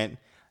natives meant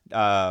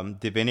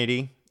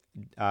divinity.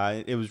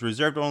 It was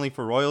reserved only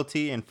for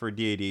royalty and for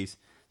deities.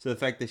 So the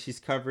fact that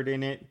she's covered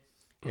in it,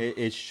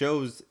 it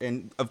shows.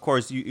 And of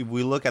course, if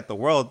we look at the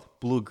world,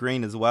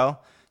 blue-green as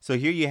well. So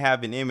here you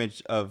have an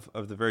image of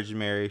the Virgin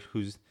Mary,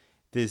 who's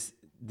this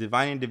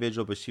divine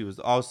individual, but she was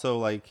also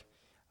like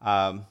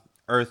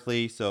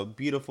earthly. So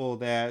beautiful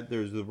that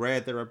there's the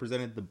red that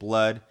represented the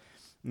blood,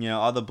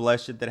 all the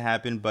blood shit that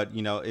happened, but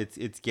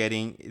it's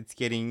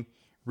getting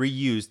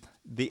reused.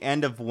 The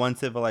end of one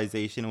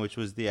civilization, which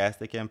was the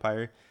Aztec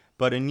Empire,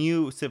 but a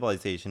new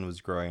civilization was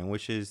growing,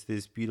 which is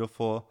this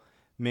beautiful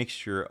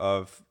mixture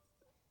of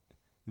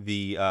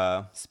the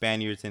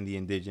Spaniards and the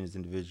indigenous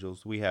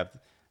individuals. We have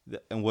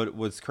and what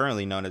was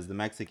currently known as the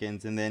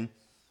Mexicans, and then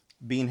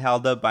being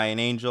held up by an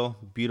angel,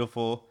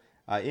 beautiful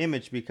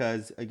image,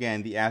 because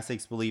again, the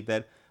Aztecs believe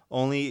that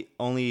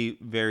only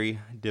very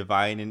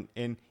divine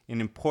and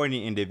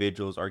important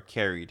individuals are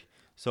carried.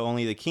 So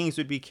only the kings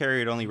would be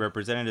carried, only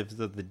representatives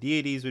of the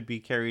deities would be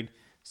carried.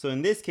 So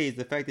in this case,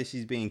 the fact that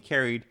she's being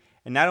carried,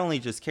 and not only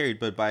just carried,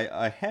 but by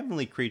a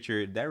heavenly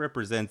creature, that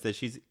represents that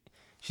she's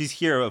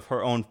here of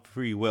her own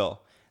free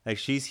will. Like,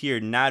 she's here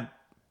not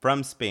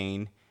from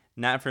Spain,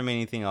 not from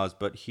anything else,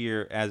 but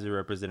here as a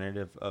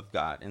representative of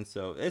God. And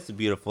so it's a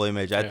beautiful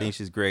image. I think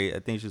she's great. I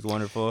think she's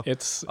wonderful.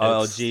 It's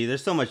OLG.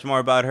 There's so much more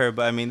about her,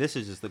 but I mean, this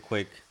is just a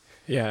quick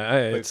way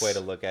to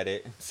look at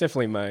it. It's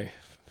definitely my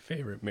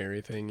favorite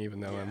Mary thing, even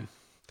though I'm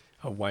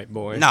a white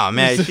boy. No,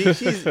 man, she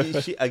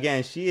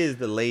is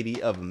the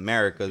lady of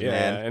America,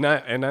 man.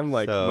 And I'm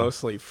like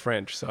mostly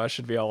French, so I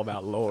should be all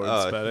about lords.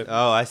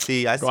 I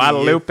see.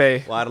 Guadalupe.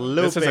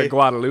 Guadalupe. This is a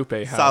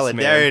Guadalupe house.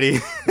 Solidarity.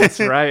 Man. That's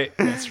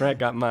right.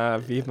 Got my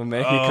Viva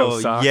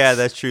Mexico socks. Yeah,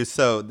 that's true.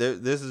 So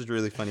this is a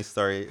really funny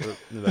story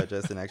about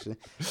Justin. Actually,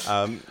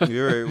 we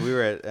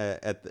were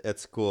at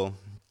school,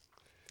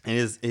 and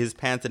his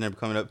pants ended up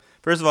coming up.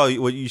 First of all,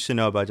 what you should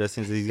know about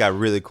Justin is he's got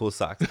really cool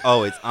socks.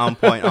 Oh, it's on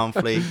point, on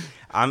fleek.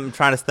 I'm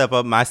trying to step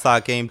up my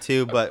sock game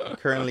too, but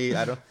currently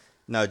I don't.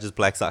 No, just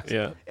black socks.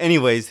 Yeah.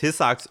 Anyways, his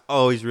socks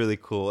always really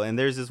cool. And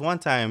there's this one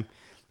time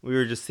we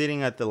were just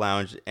sitting at the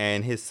lounge,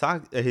 and his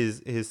socks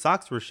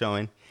were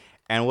showing,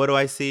 and what do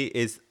I see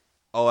is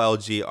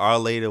OLG, Our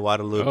Lady of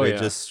Guadalupe,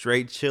 just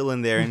straight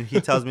chilling there. And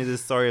he tells me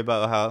this story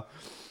about how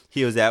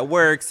he was at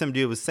work, some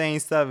dude was saying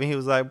stuff, and he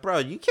was like, bro,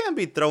 you can't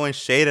be throwing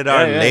shade at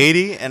Our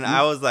Lady. And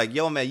I was like,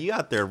 yo, man, you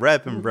out there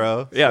repping,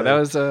 bro. Yeah, so, that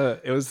was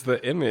it was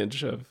the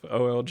image of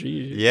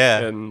OLG.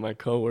 Yeah. And my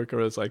coworker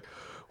was like,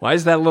 why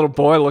is that little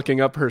boy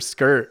looking up her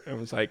skirt? I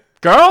was like,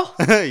 girl?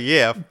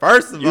 Yeah,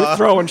 first of all. You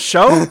throwing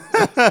show?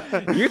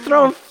 You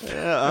throwing...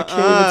 I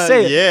can't even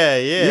say it.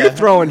 Yeah. You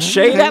throwing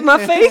shade at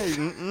my face?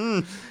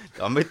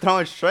 I'm be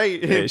throwing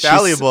straight.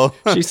 Valuable.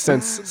 She's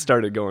since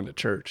started going to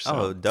church. So.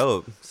 Oh,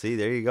 dope. See,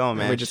 there you go,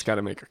 man. We just got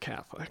to make her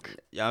Catholic.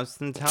 Yeah, I was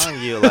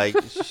telling you, like,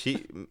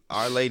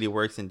 Our Lady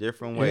works in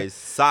different ways.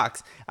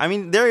 Socks. I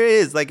mean, there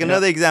is like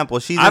another example.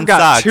 I've got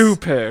socks. 2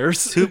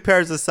 pairs. 2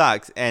 pairs of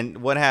socks. And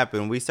what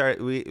happened? We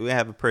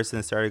have a person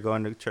that started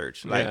going to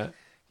church. Like,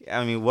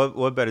 I mean,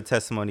 what better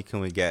testimony can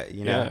we get?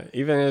 You know? Yeah.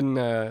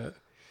 Even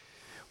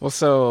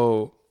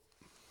so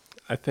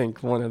I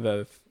think one of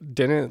the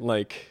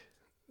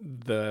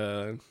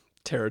the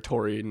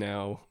territory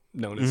now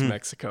known as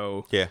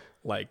Mexico,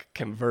 like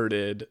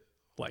converted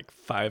like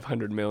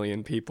 500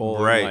 million people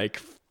in like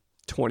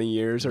 20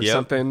 years or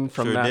something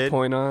from that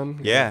point on.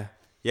 Yeah.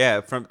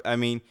 I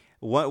mean,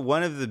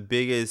 one of the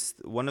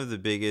biggest,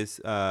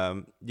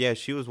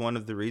 she was one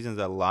of the reasons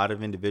that a lot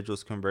of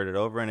individuals converted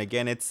over. And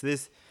again, it's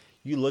this,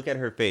 you look at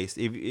her face.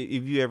 If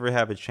you ever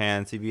have a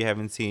chance, if you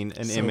haven't seen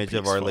an image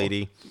of Our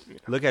Lady,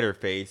 look at her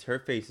face. Her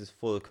face is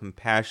full of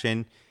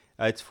compassion.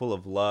 It's full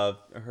of love.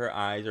 Her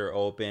eyes are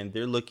open.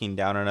 They're looking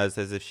down on us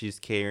as if she's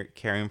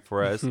caring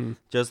for us,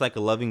 just like a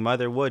loving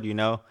mother would,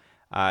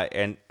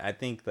 And I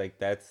think like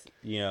that's,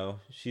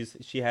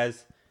 she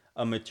has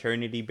a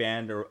maternity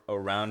band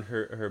around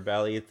her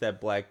belly. It's that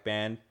black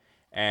band.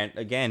 And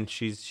again,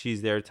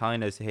 she's there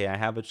telling us, hey, I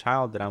have a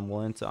child that I'm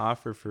willing to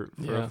offer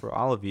for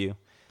all of you.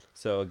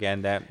 So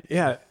again,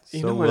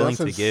 willing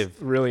to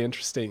give. Really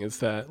interesting is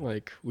that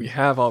like we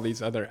have all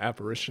these other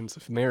apparitions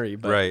of Mary,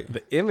 but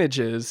the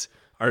images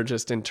are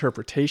just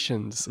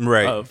interpretations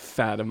of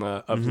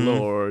Fatima, of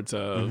Lourdes,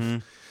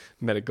 of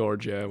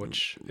Medjugorje,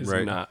 which is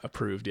not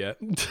approved yet.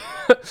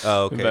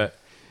 Oh, okay. But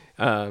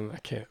I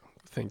can't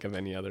think of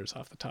any others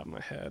off the top of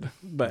my head.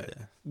 But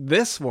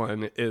this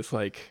one is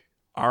like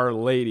Our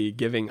Lady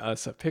giving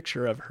us a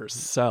picture of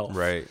herself.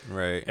 Right.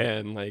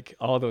 And like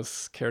all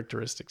those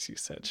characteristics you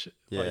said.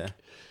 Like,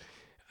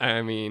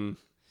 I mean,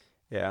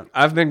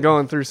 I've been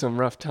going through some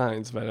rough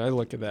times, but I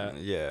look at that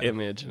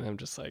image and I'm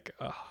just like,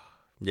 oh.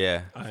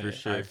 Yeah, for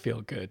sure. I feel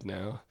good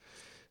now.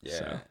 Yeah,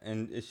 so.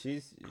 And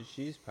she's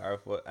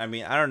powerful. I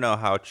mean, I don't know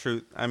how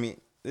true. I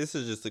mean, this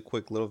is just a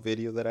quick little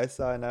video that I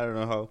saw, and I don't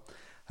know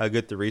how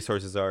good the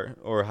resources are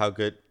or how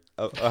good,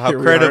 how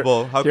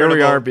credible. Here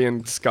we are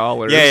being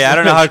scholars. Yeah, I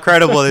don't know how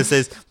credible this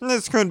is.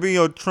 This could be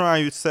a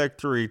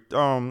trisectory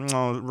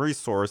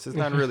resource. It's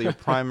not really a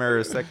primary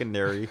or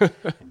secondary.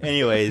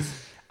 Anyways,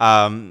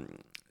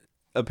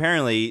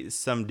 apparently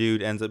some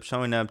dude ends up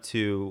showing up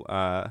to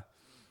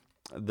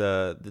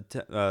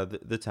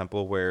the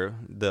temple where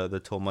the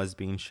Tolma is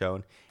being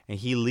shown, and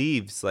he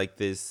leaves like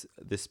this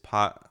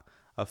pot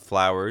of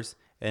flowers,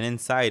 and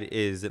inside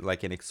is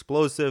like an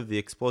explosive. The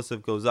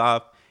explosive goes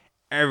off,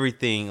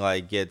 everything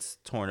like gets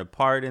torn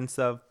apart and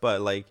stuff, but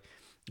like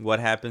what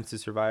happens to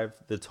survive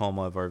the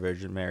Toma of our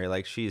Virgin Mary.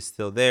 Like, she is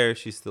still there.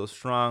 She's still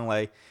strong.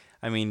 Like,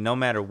 I mean, no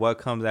matter what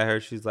comes at her,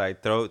 she's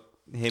like,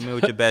 hit me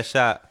with your best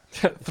shot.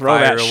 Throw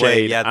that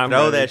shade. Yeah,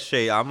 throw that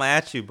shade. I'm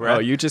at you, bro. Oh,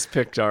 you just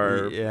picked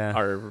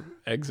our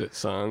exit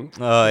song.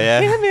 Oh,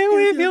 yeah. Hit me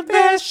with your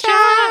best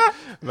shot.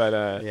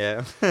 But,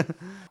 yeah.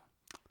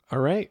 all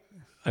right.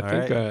 I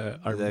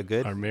think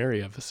good? our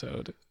Mary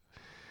episode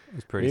It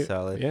was pretty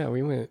solid. Yeah,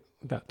 we went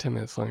about 10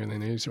 minutes longer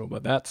than usual,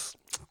 but that's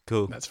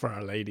cool. That's for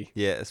Our Lady.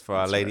 Yeah, it's for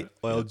Our Lady.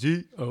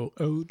 OLG.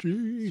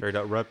 OLG. Straight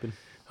up repping.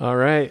 All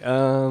right.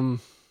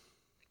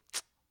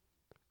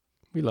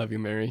 We love you,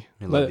 Mary.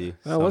 We love you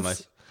so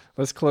much.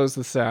 Let's close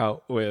this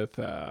out with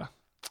a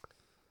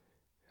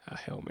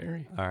Hail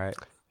Mary. All right.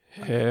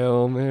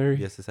 Hail Mary.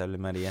 Dios te salve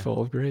María.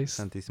 Full of grace.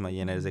 Santísima,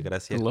 llena eres de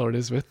gracia. The Lord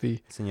is with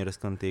thee. El Señor es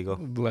contigo.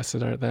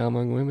 Blessed art thou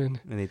among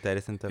women. Bendita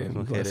eres entre las And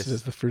blessed mujeres.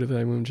 is the fruit of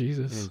thy womb,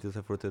 Jesus. Bendito es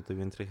el fruto de tu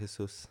vientre,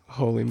 Jesús.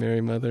 Holy Mary,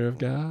 Mother of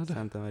God.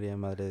 Santa María,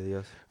 Madre de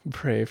Dios.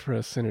 Pray for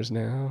us sinners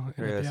now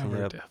and at Ruega, the hour of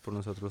Señora, death. por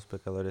nosotros los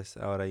pecadores,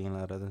 ahora y en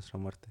la hora de nuestra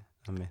muerte.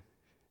 Amén.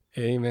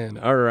 Amen.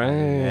 All right.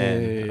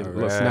 Amen. All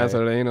Los right.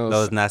 Nazarenos.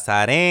 Los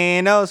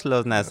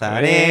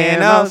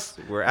Nazarenos.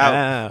 We're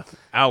out.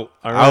 Out.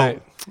 All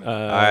right. All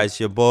right, it's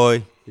your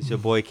boy. It's your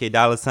boy K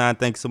Dollar Sign.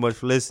 Thanks so much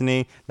for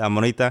listening. La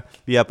Monita,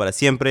 viva para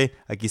siempre.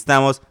 Aquí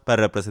estamos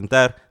para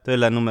representar. Tú eres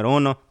la número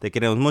uno. Te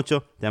queremos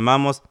mucho. Te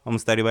amamos.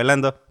 Vamos a estar ahí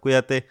bailando.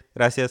 Cuídate.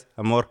 Gracias.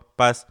 Amor.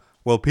 Paz.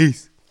 World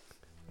peace.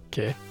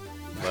 Okay.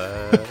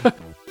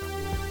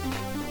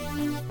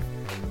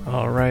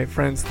 All right,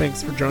 friends.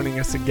 Thanks for joining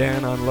us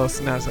again on Los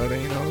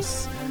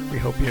Nazarenos. We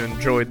hope you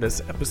enjoyed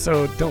this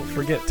episode. Don't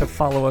forget to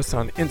follow us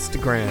on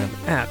Instagram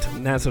at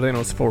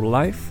Nazarenos for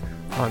Life,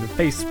 on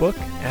Facebook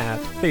at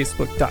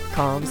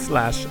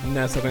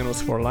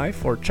facebook.com/Nazarenos for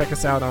Life, or check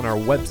us out on our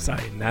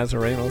website,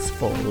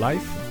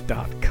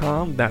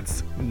 NazarenosForLife.com.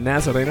 That's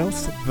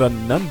Nazarenos, the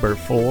number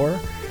 4,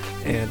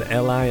 and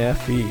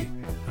LIFE.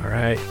 All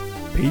right.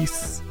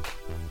 Peace.